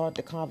gonna start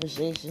the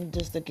conversation,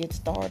 just to get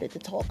started to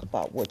talk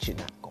about what you're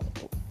not gonna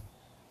do.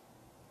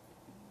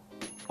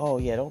 Oh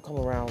yeah, don't come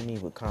around me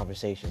with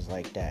conversations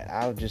like that.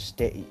 I'll just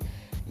stay.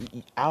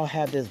 I'll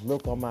have this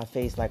look on my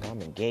face like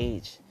I'm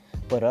engaged,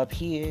 but up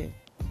here,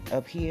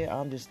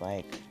 I'm just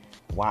like,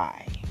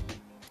 why?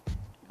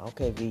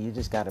 Okay, V, you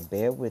just gotta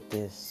bear with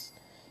this.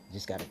 You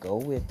just gotta go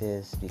with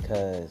this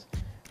because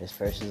this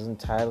person's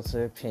entitled to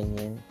their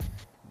opinion,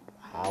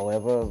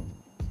 however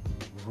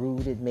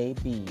rude it may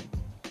be,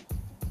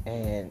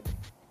 and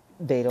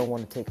they don't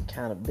want to take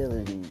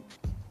accountability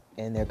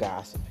and they're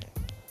gossiping.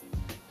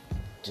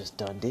 Just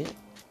done did.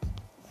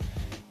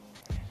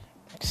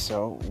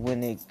 So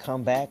when they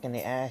come back and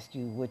they ask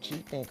you what you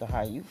think or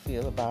how you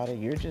feel about it,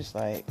 you're just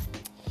like,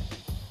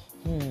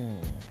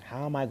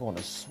 how am I going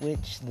to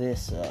switch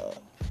this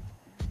up?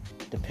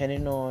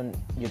 Depending on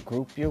your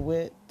group you're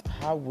with,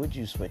 how would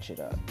you switch it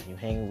up? You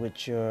hang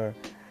with your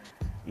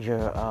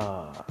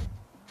homies,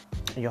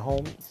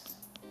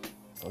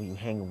 or you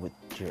hanging with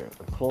your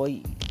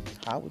employees?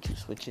 How would you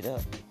switch it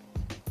up?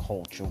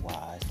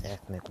 Culture-wise,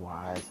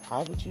 ethnic-wise,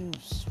 how would you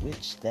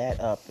switch that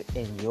up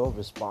in your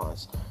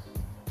response?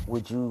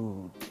 Would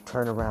you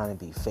turn around and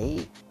be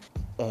fake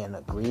and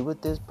agree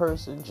with this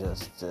person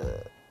just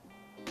to,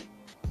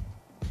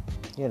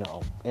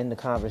 end the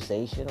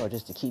conversation, or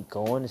just to keep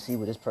going to see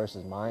what this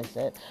person's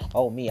mindset?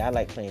 Oh, me, I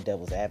like playing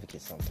devil's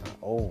advocate sometimes.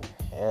 Oh,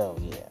 hell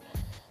yeah.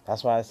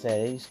 That's why I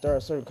said, hey, you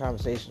start certain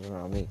conversations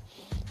around me,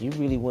 you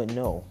really wouldn't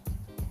know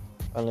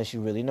unless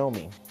you really know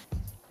me.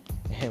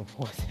 And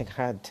one thing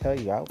I tell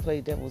you, I'll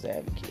play devil's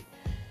advocate.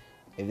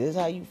 If this is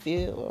how you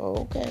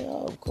feel, okay,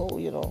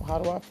 cool. How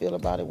do I feel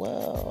about it?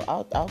 Well,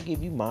 I'll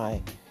give you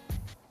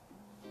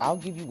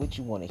what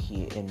you want to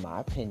hear, in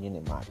my opinion,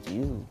 in my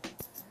view.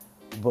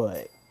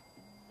 But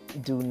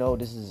do know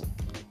this is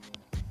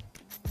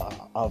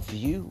a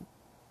view.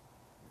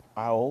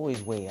 I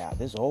always weigh out.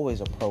 There's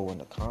always a pro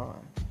and a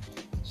con.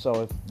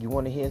 So if you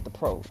want to hear the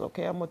pros,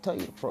 okay, I'm gonna tell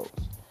you the pros.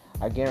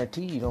 I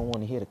guarantee you don't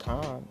want to hear the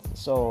cons.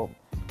 So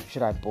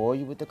should I bore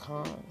you with the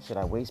cons? Should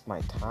I waste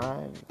my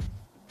time?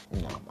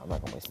 No, I'm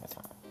not gonna waste my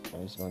time.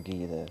 I'm just gonna give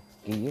you the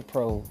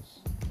pros.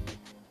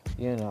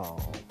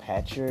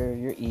 Pat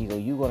your ego.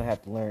 You're gonna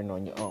have to learn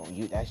on your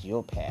own. That's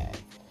your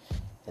path.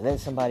 And let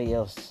somebody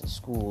else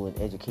school and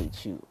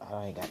educate you.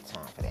 I ain't got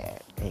time for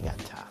that.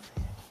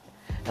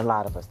 A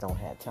lot of us don't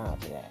have time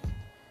for that.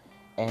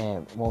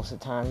 And most of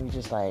the time, you're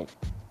just like,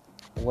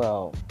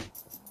 well,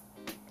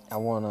 I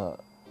wanna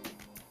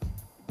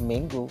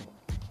mingle,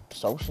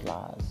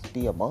 socialize,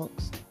 be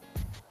amongst.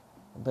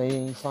 But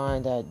then you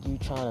find that you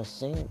trying to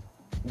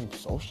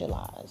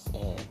socialize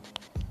and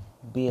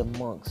be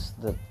amongst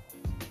the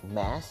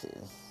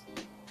masses,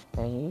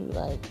 and you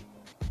like,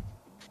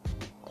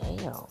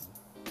 damn,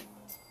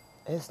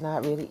 it's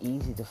not really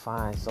easy to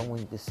find someone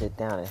you can sit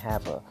down and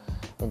have a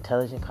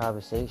intelligent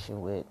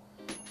conversation with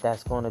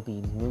that's going to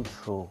be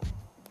neutral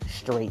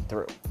straight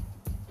through.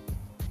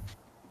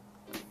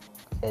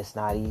 It's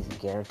not easy.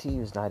 Guarantee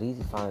you, it's not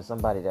easy finding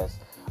somebody that's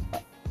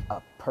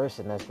a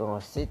person that's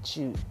going to sit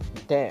you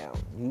down,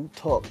 you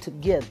talk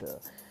together,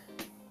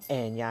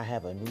 and y'all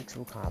have a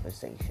neutral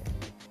conversation.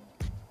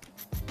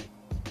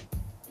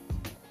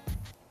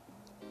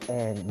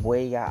 And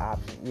weigh your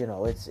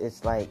options.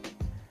 It's like,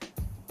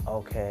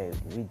 okay,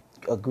 we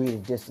agree to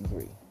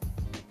disagree.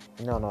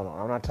 No.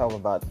 I'm not talking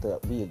about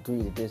we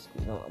agree to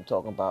disagree. No, I'm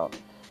talking about,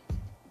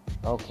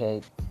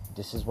 okay,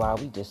 this is why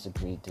we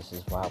disagree. This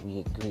is why we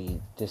agree.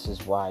 This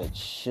is why it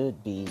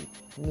should be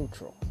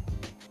neutral.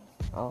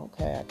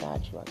 Okay, I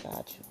got you.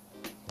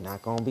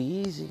 Not gonna be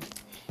easy.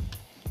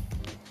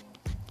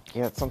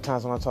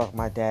 Sometimes when I talk to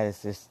my dad,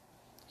 it's just,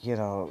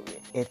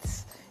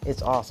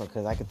 it's awesome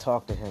because I could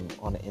talk to him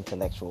on an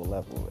intellectual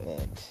level,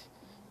 and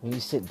when you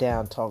sit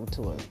down talking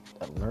to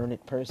a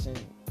learned person,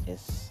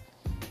 it's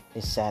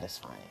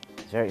satisfying.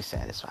 It's very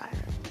satisfying.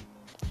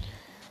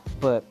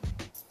 But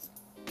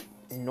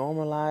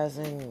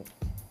normalizing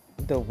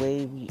the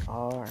way we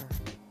are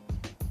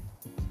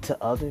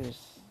to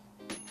others,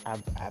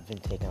 I've been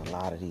taking a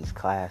lot of these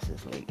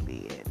classes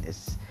lately, and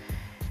it's,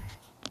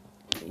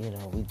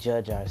 we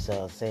judge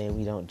ourselves, saying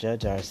we don't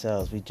judge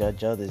ourselves. We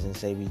judge others and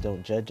say we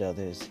don't judge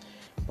others,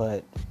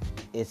 but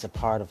it's a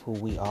part of who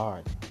we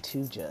are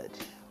to judge.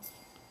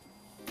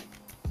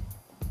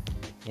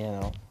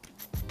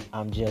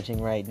 I'm judging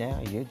right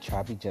now. You're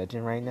probably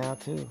judging right now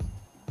too.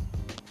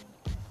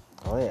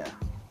 Oh yeah.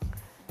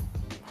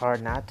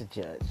 Hard not to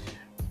judge.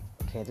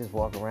 Can't just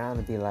walk around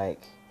and be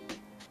like,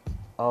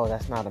 oh,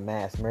 that's not a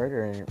mass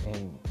murder,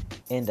 and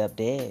end up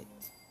dead.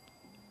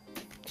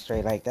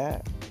 Straight like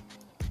that.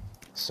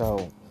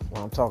 So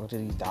when I'm talking to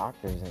these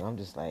doctors, and I'm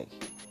just like,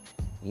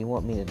 you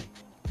want me to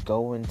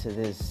go into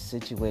this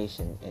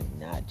situation and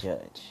not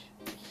judge?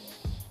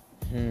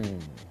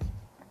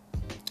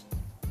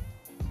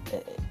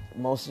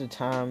 Most of the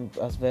time,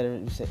 us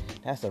veterans say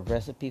that's a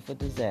recipe for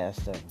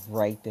disaster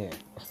right there.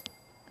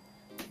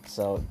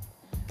 So,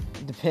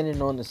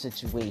 depending on the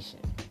situation,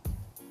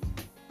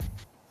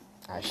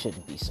 I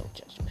shouldn't be so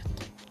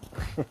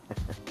judgmental.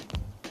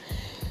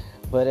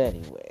 But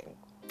anyway,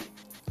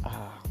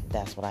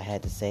 that's what I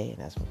had to say, and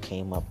that's what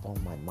came up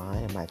on my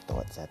mind and my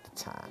thoughts at the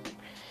time.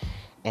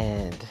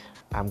 And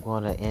I'm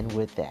going to end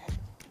with that.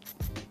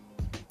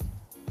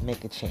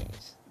 Make a change.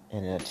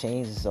 And a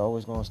change is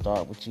always going to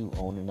start with you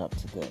owning up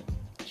to the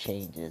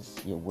changes,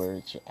 your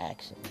words, your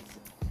actions.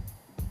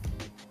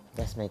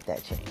 Let's make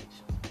that change.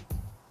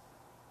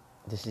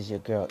 This is your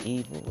girl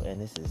Evil, and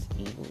this is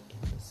Evil in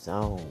the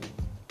Zone.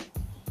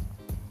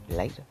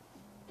 Later.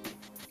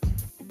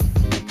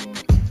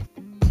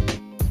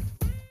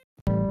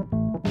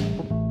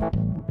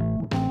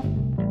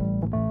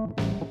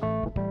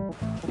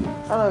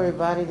 Hello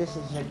everybody, this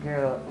is your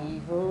girl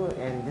Evil,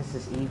 and this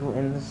is Evil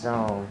in the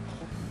Zone.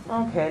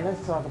 Okay,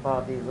 let's talk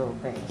about these little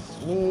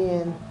things. Me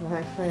and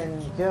my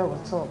friend Joe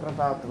was talking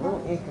about the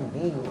little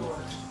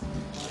inconveniences.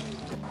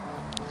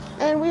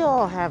 And we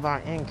all have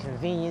our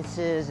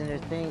inconveniences, and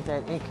there's things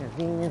that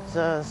inconvenience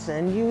us,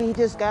 and you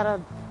just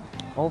gotta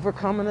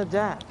overcome and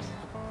adapt.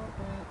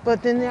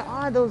 But then there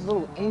are those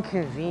little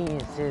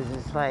inconveniences.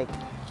 It's like,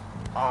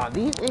 are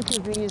these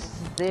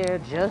inconveniences there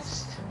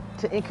just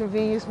to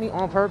inconvenience me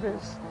on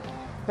purpose?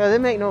 Because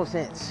it makes no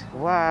sense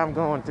why I'm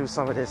going through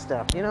some of this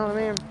stuff. You know what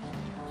I mean?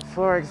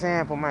 For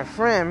example, my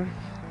friend,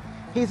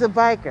 he's a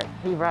biker.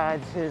 He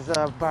rides his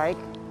bike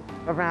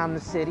around the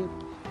city.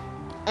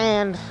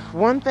 And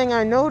one thing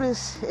I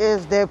noticed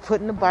is they're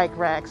putting the bike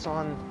racks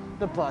on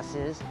the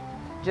buses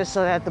just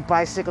so that the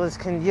bicyclists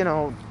can,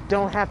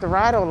 don't have to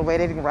ride all the way.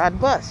 They can ride the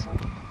bus.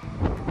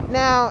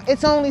 Now,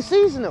 it's only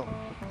seasonal.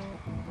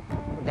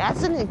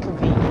 That's an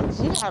inconvenience.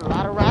 You got a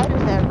lot of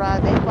riders that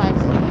ride their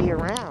bikes year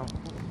round.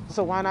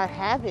 So why not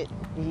have it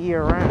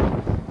year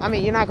round? I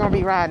mean, you're not going to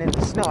be riding in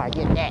the snow, I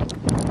get that.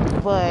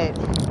 But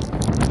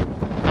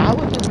I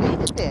would just leave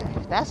it there.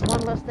 That's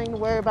one less thing to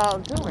worry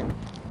about doing.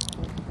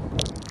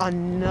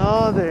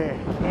 Another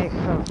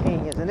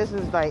inconvenience, and this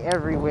is like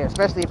everywhere,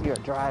 especially if you're a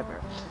driver.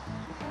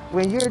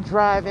 When you're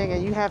driving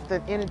and you have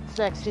the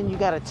intersection, you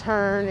got to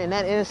turn, and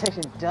that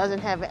intersection doesn't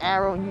have an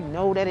arrow, and you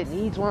know that it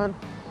needs one,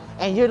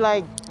 and you're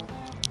like,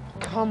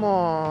 come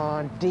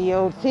on,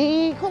 DOT,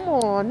 come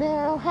on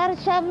now, how did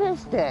y'all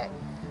miss that?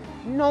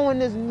 Knowing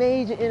this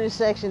major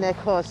intersection that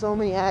caused so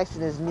many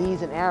accidents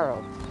needs an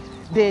arrow.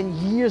 Then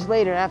years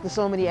later, after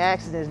so many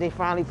accidents, they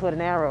finally put an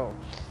arrow.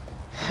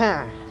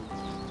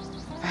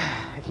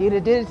 If you'd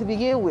have did it to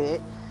begin with,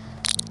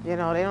 they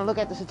don't look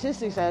at the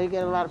statistics, how you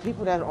get a lot of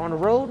people that are on the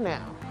road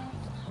now.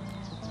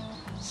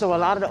 So a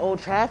lot of the old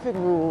traffic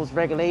rules,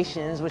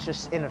 regulations, which are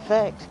in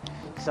effect,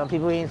 some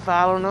people ain't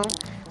following them.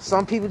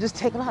 Some people just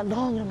take a lot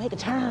longer to make a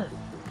turn.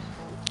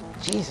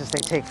 Jesus, they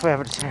take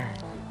forever to turn.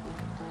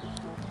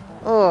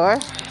 Or,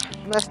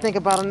 let's think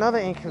about another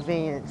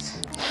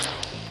inconvenience.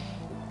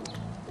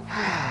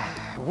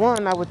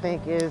 One, I would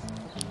think, is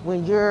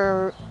when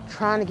you're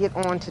trying to get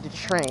onto the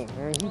train,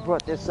 and he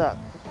brought this up,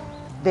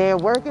 they're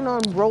working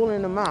on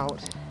rolling them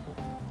out,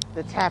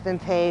 the tap and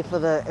pay for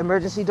the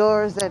emergency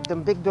doors,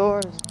 the big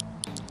doors.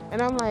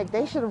 And I'm like,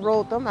 they should have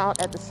rolled them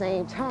out at the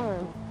same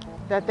time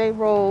that they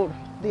rolled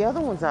the other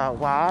ones out.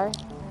 Why?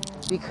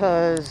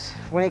 Because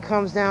when it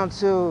comes down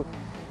to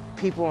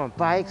people on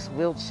bikes,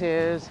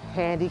 wheelchairs,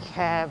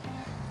 handicapped,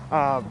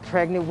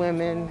 pregnant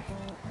women,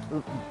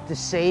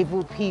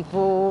 disabled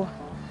people,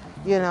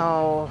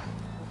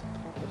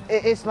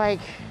 it's like,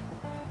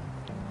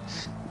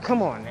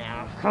 come on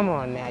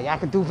now, y'all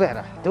can do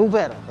better.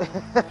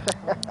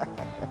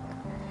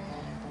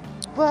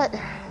 But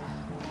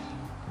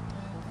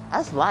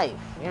that's life.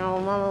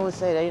 Mama would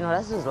say that,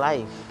 that's just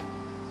life.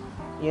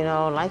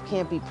 Life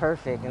can't be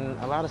perfect, and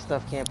a lot of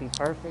stuff can't be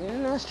perfect,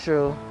 and that's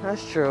true.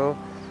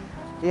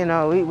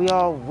 We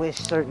all wish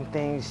certain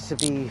things to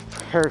be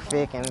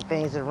perfect and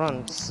things that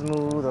run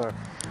smooth or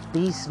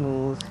be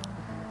smooth,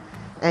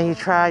 and you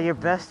try your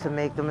best to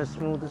make them as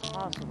smooth as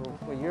possible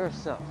for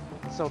yourself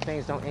so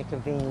things don't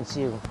inconvenience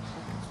you.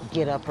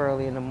 Get up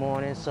early in the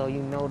morning so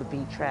you know to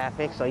beat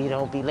traffic, so you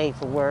don't be late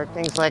for work,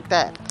 things like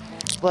that.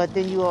 But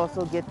then you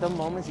also get the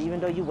moments,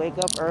 even though you wake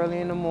up early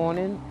in the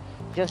morning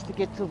just to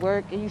get to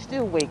work, and you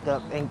still wake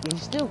up and you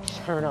still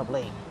turn up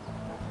late.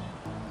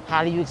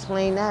 How do you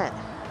explain that?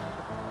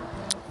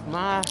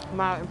 My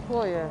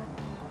employer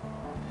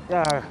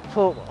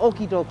pulled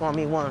okey doke on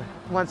me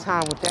one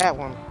time with that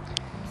one,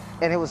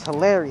 and it was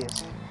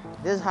hilarious.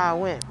 This is how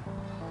it went.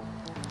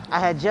 I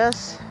had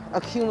just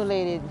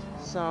accumulated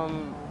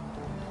some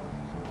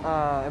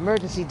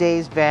emergency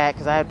days back,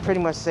 because I pretty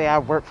much say I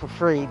work for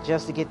free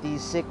just to get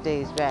these sick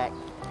days back,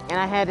 and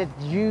I had to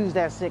use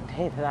that sick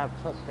day that I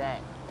took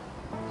back.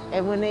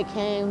 And when they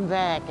came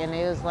back and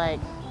it was like,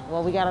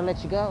 well, we gotta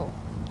let you go,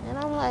 and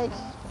I'm like,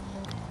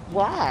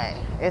 why?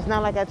 It's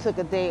not like I took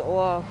a day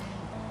off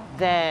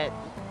that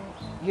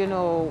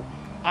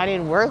I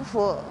didn't work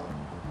for.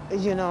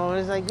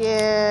 It's like,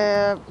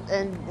 yeah,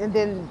 and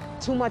then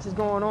too much is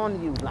going on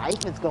to you.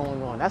 Life is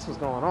going on. That's what's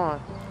going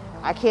on.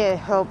 I can't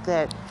help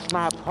that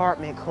my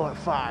apartment caught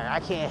fire. I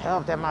can't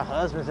help that my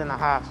husband's in the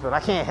hospital. I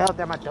can't help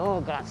that my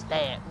dog got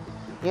stabbed.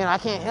 I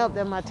can't help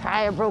that my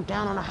tire broke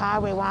down on the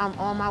highway while I'm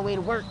on my way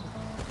to work.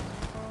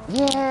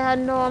 Yeah, I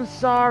know, I'm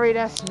sorry.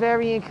 That's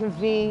very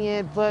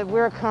inconvenient, but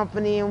we're a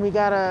company and we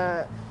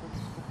gotta...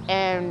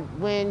 And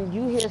when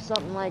you hear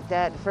something like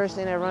that, the first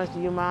thing that runs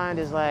through your mind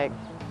is like,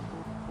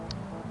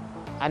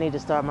 I need to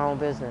start my own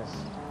business.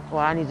 Or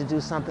I need to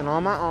do something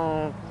on my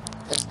own,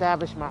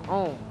 establish my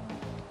own.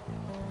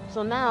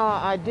 So now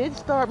I did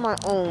start my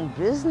own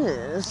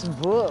business,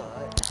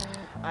 but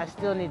I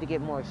still need to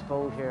get more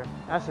exposure.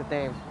 That's the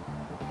thing.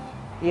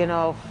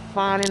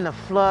 Finding the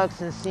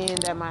flux and seeing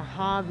that my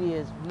hobby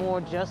is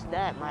more just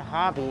that, my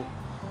hobby.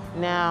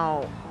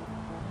 Now,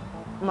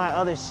 my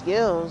other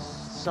skills,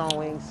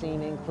 sewing,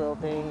 seaming,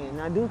 quilting,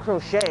 and I do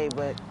crochet,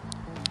 but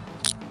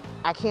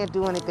I can't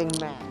do anything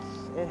mass.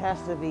 It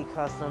has to be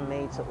custom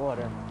made to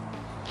order.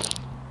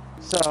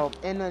 So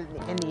in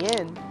the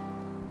end,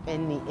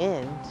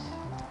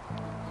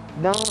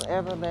 don't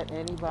ever let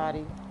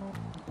anybody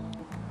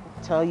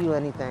tell you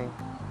anything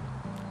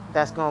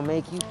that's gonna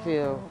make you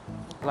feel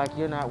like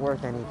you're not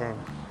worth anything.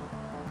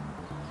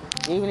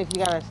 Even if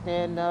you gotta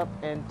stand up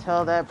and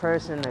tell that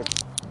person to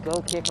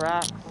go kick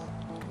rocks,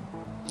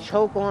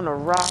 choke on a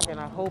rock, and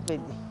I hope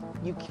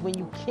when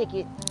you kick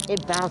it,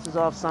 it bounces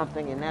off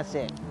something, and that's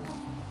it.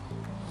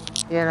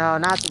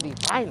 Not to be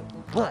violent,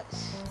 but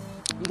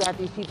you got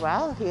these people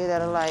out here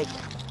that are like,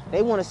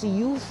 they want to see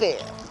you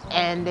fail,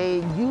 and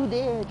you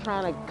there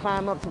trying to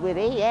climb up to where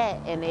they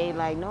at, and they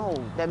like, no,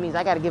 that means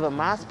I got to give up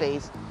my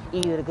space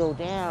either to go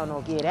down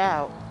or get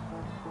out.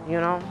 A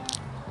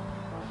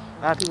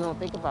lot of people don't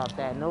think about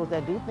that. And those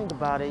that do think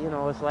about it,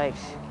 it's like,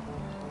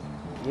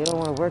 you don't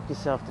want to work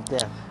yourself to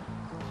death.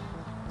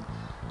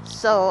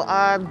 So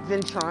I've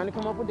been trying to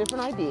come up with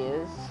different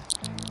ideas,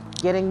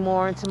 getting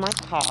more into my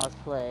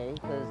cosplay,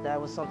 because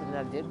that was something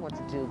that I did want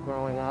to do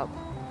growing up,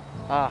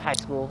 high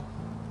school.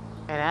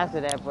 And after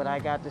that, but I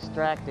got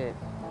distracted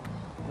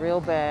real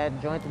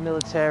bad, joined the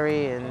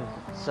military, and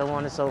so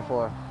on and so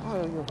forth.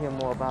 Well, you'll hear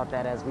more about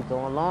that as we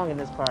go along in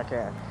this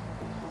podcast.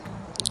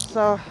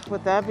 So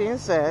with that being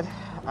said,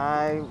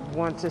 I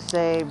want to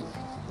say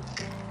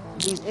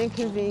these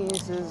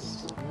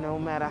inconveniences, no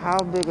matter how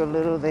big or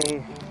little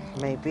they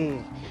may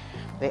be,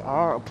 they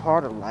are a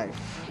part of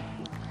life.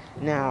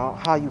 Now,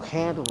 how you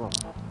handle them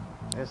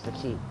is the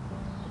key.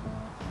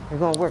 We're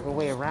going to work our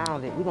way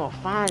around it. We're going to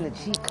find the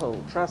cheat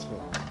code. Trust me.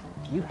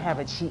 You have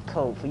a cheat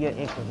code for your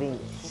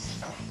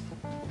inconvenience.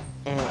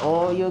 And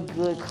all your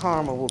good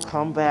karma will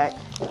come back.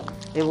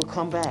 It will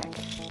come back.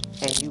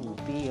 And you will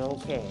be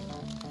okay.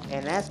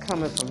 And that's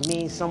coming from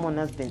me, someone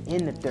that's been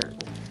in the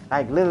dirt.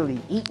 Like literally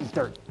eating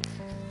dirt.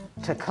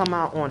 To come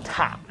out on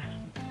top.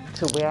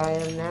 To where I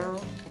am now.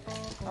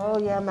 Oh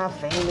yeah, I'm not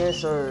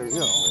famous or,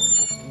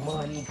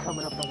 money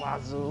coming up the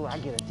wazoo. I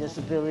get a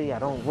disability. I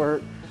don't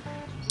work.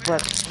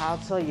 But I'll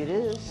tell you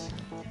this.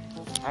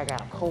 I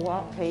got a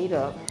co-op paid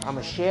up. I'm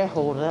a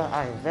shareholder.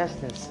 I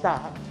invest in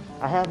stock.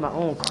 I have my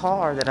own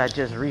car that I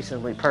just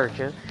recently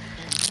purchased.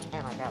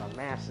 And I got a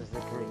master's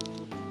degree.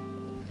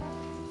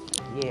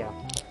 Yeah,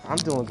 I'm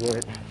doing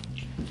good.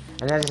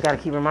 And I just got to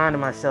keep reminding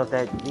myself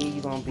that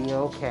you're going to be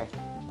okay.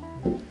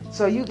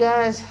 So you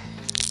guys,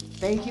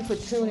 thank you for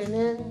tuning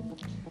in.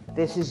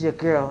 This is your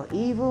girl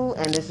Evil,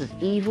 and this is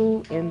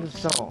Evil in the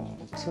Zone.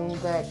 Tune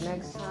back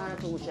next time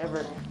for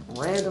whichever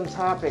random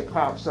topic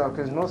pops up,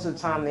 because most of the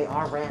time they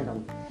are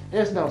random.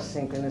 There's no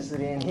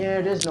synchronicity in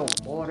here. There's no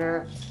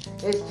order.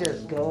 It's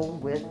just go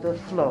with the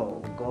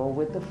flow. Go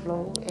with the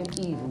flow and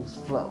Evil's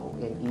flow,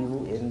 and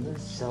Evil in the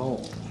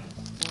Zone.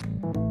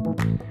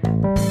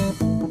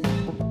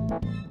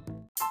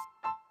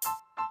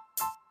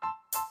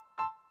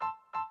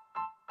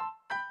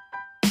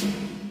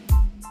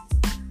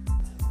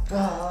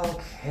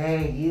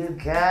 Okay, you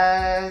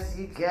guys,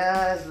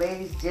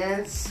 ladies,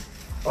 gents,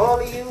 all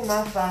of you,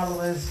 my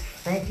followers,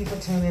 thank you for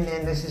tuning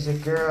in. This is your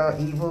girl,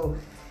 Evil,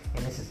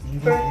 and this is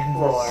Evil in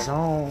the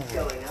Zone.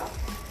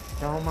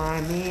 Don't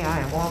mind me, I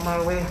am on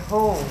my way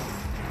home.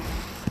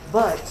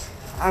 But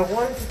I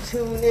wanted to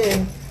tune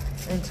in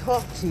and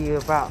talk to you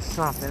about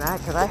something,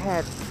 because I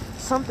had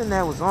something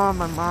that was on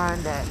my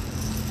mind that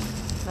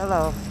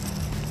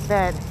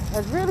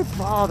has really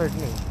bothered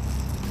me.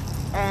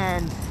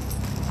 And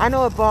I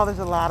know it bothers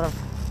a lot of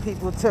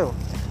people too.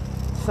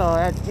 So,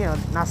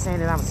 not saying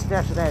that I'm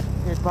special, that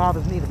it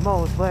bothers me the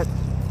most, but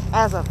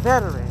as a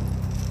veteran,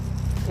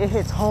 it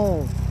hits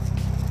home.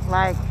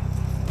 Like,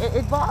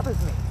 it bothers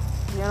me,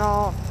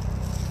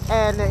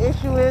 And the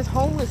issue is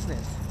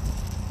homelessness.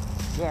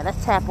 Yeah,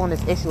 let's tap on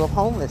this issue of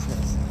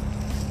homelessness.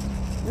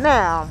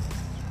 Now,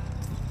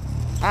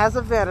 as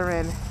a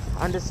veteran,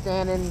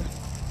 understanding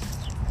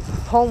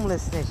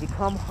homelessness, you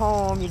come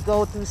home, you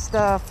go through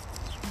stuff.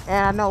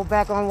 And I know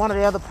back on one of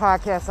the other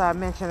podcasts I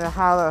mentioned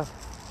how the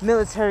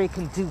military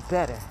can do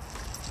better.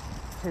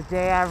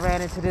 Today I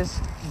ran into this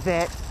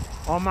vet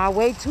on my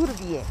way to the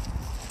VA.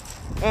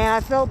 And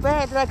I felt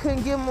bad that I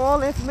couldn't give him all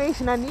the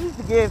information I needed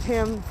to give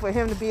him for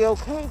him to be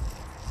okay.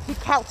 He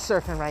couch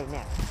surfing right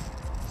now.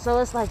 So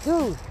it's like,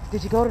 dude,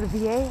 did you go to the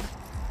VA?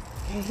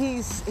 And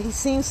he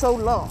seems so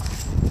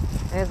lost.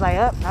 And it's like,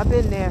 I've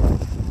been there.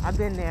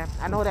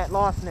 I know that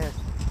lostness.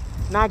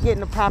 Not getting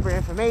the proper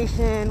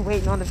information,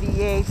 waiting on the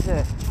VA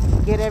to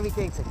get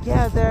everything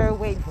together,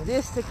 waiting for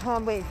this to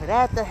come, waiting for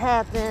that to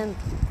happen.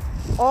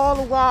 All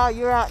the while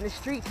you're out in the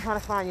street trying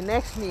to find your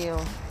next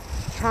meal,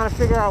 trying to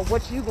figure out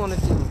what you're gonna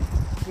do,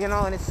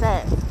 and it's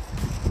sad.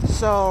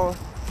 So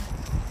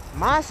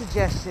my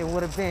suggestion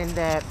would have been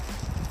that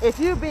if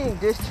you're being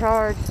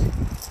discharged,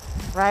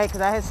 right,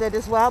 because I had said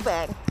this a while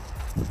back,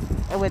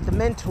 and with the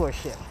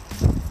mentorship,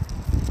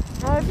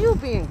 now if you're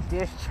being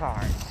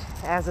discharged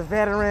as a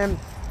veteran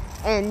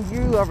and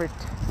you are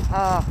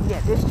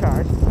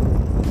discharged,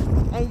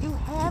 and you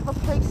have a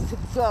place to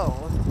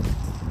go,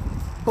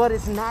 but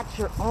it's not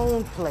your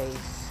own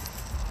place,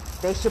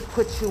 they should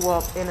put you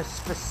up in a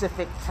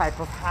specific type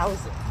of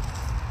housing.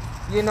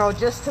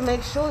 Just to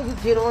make sure you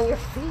get on your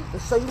feet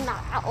and so you're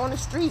not out on the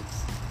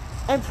streets.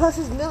 And plus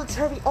it's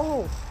military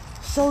owned.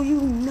 So you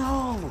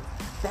know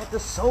that the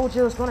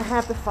soldier is going to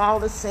have to follow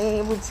the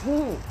same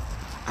routine.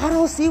 I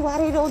don't see why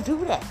they don't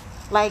do that.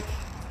 Like,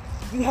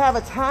 you have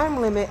a time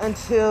limit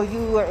until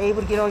you are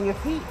able to get on your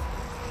feet.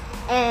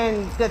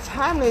 And the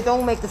time limit,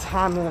 don't make the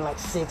time limit like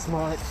 6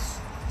 months,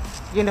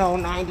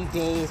 90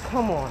 days.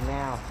 Come on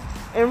now.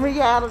 In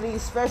reality,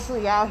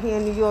 especially out here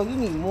in New York, you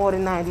need more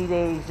than 90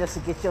 days just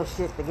to get your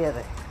shit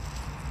together.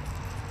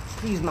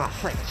 Excuse my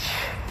French.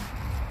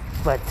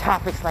 But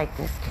topics like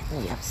this get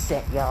me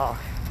upset, y'all.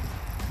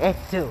 It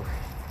do.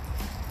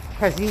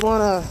 Because you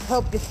want to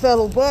help your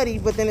fellow buddy,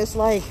 but then it's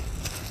like,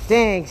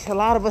 dang, a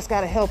lot of us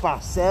got to help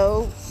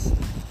ourselves.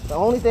 The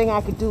only thing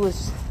I could do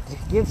is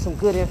give some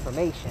good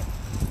information,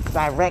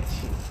 direct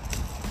you.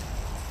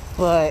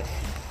 But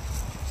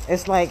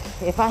it's like,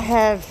 if I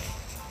have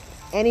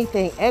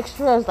anything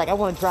extra, it's like I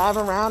want to drive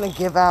around and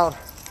give out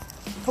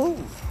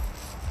food.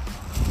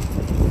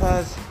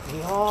 Because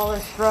we all are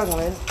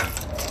struggling.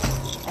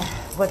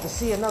 But to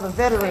see another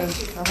veteran,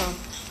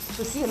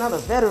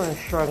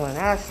 struggling,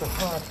 that's the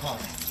hard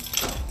part.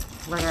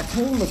 Like I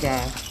told the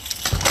guy,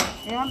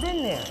 I've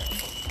been there.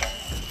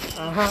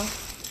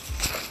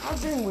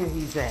 I've been where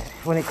he's at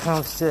when it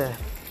comes to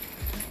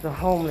the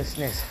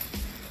homelessness.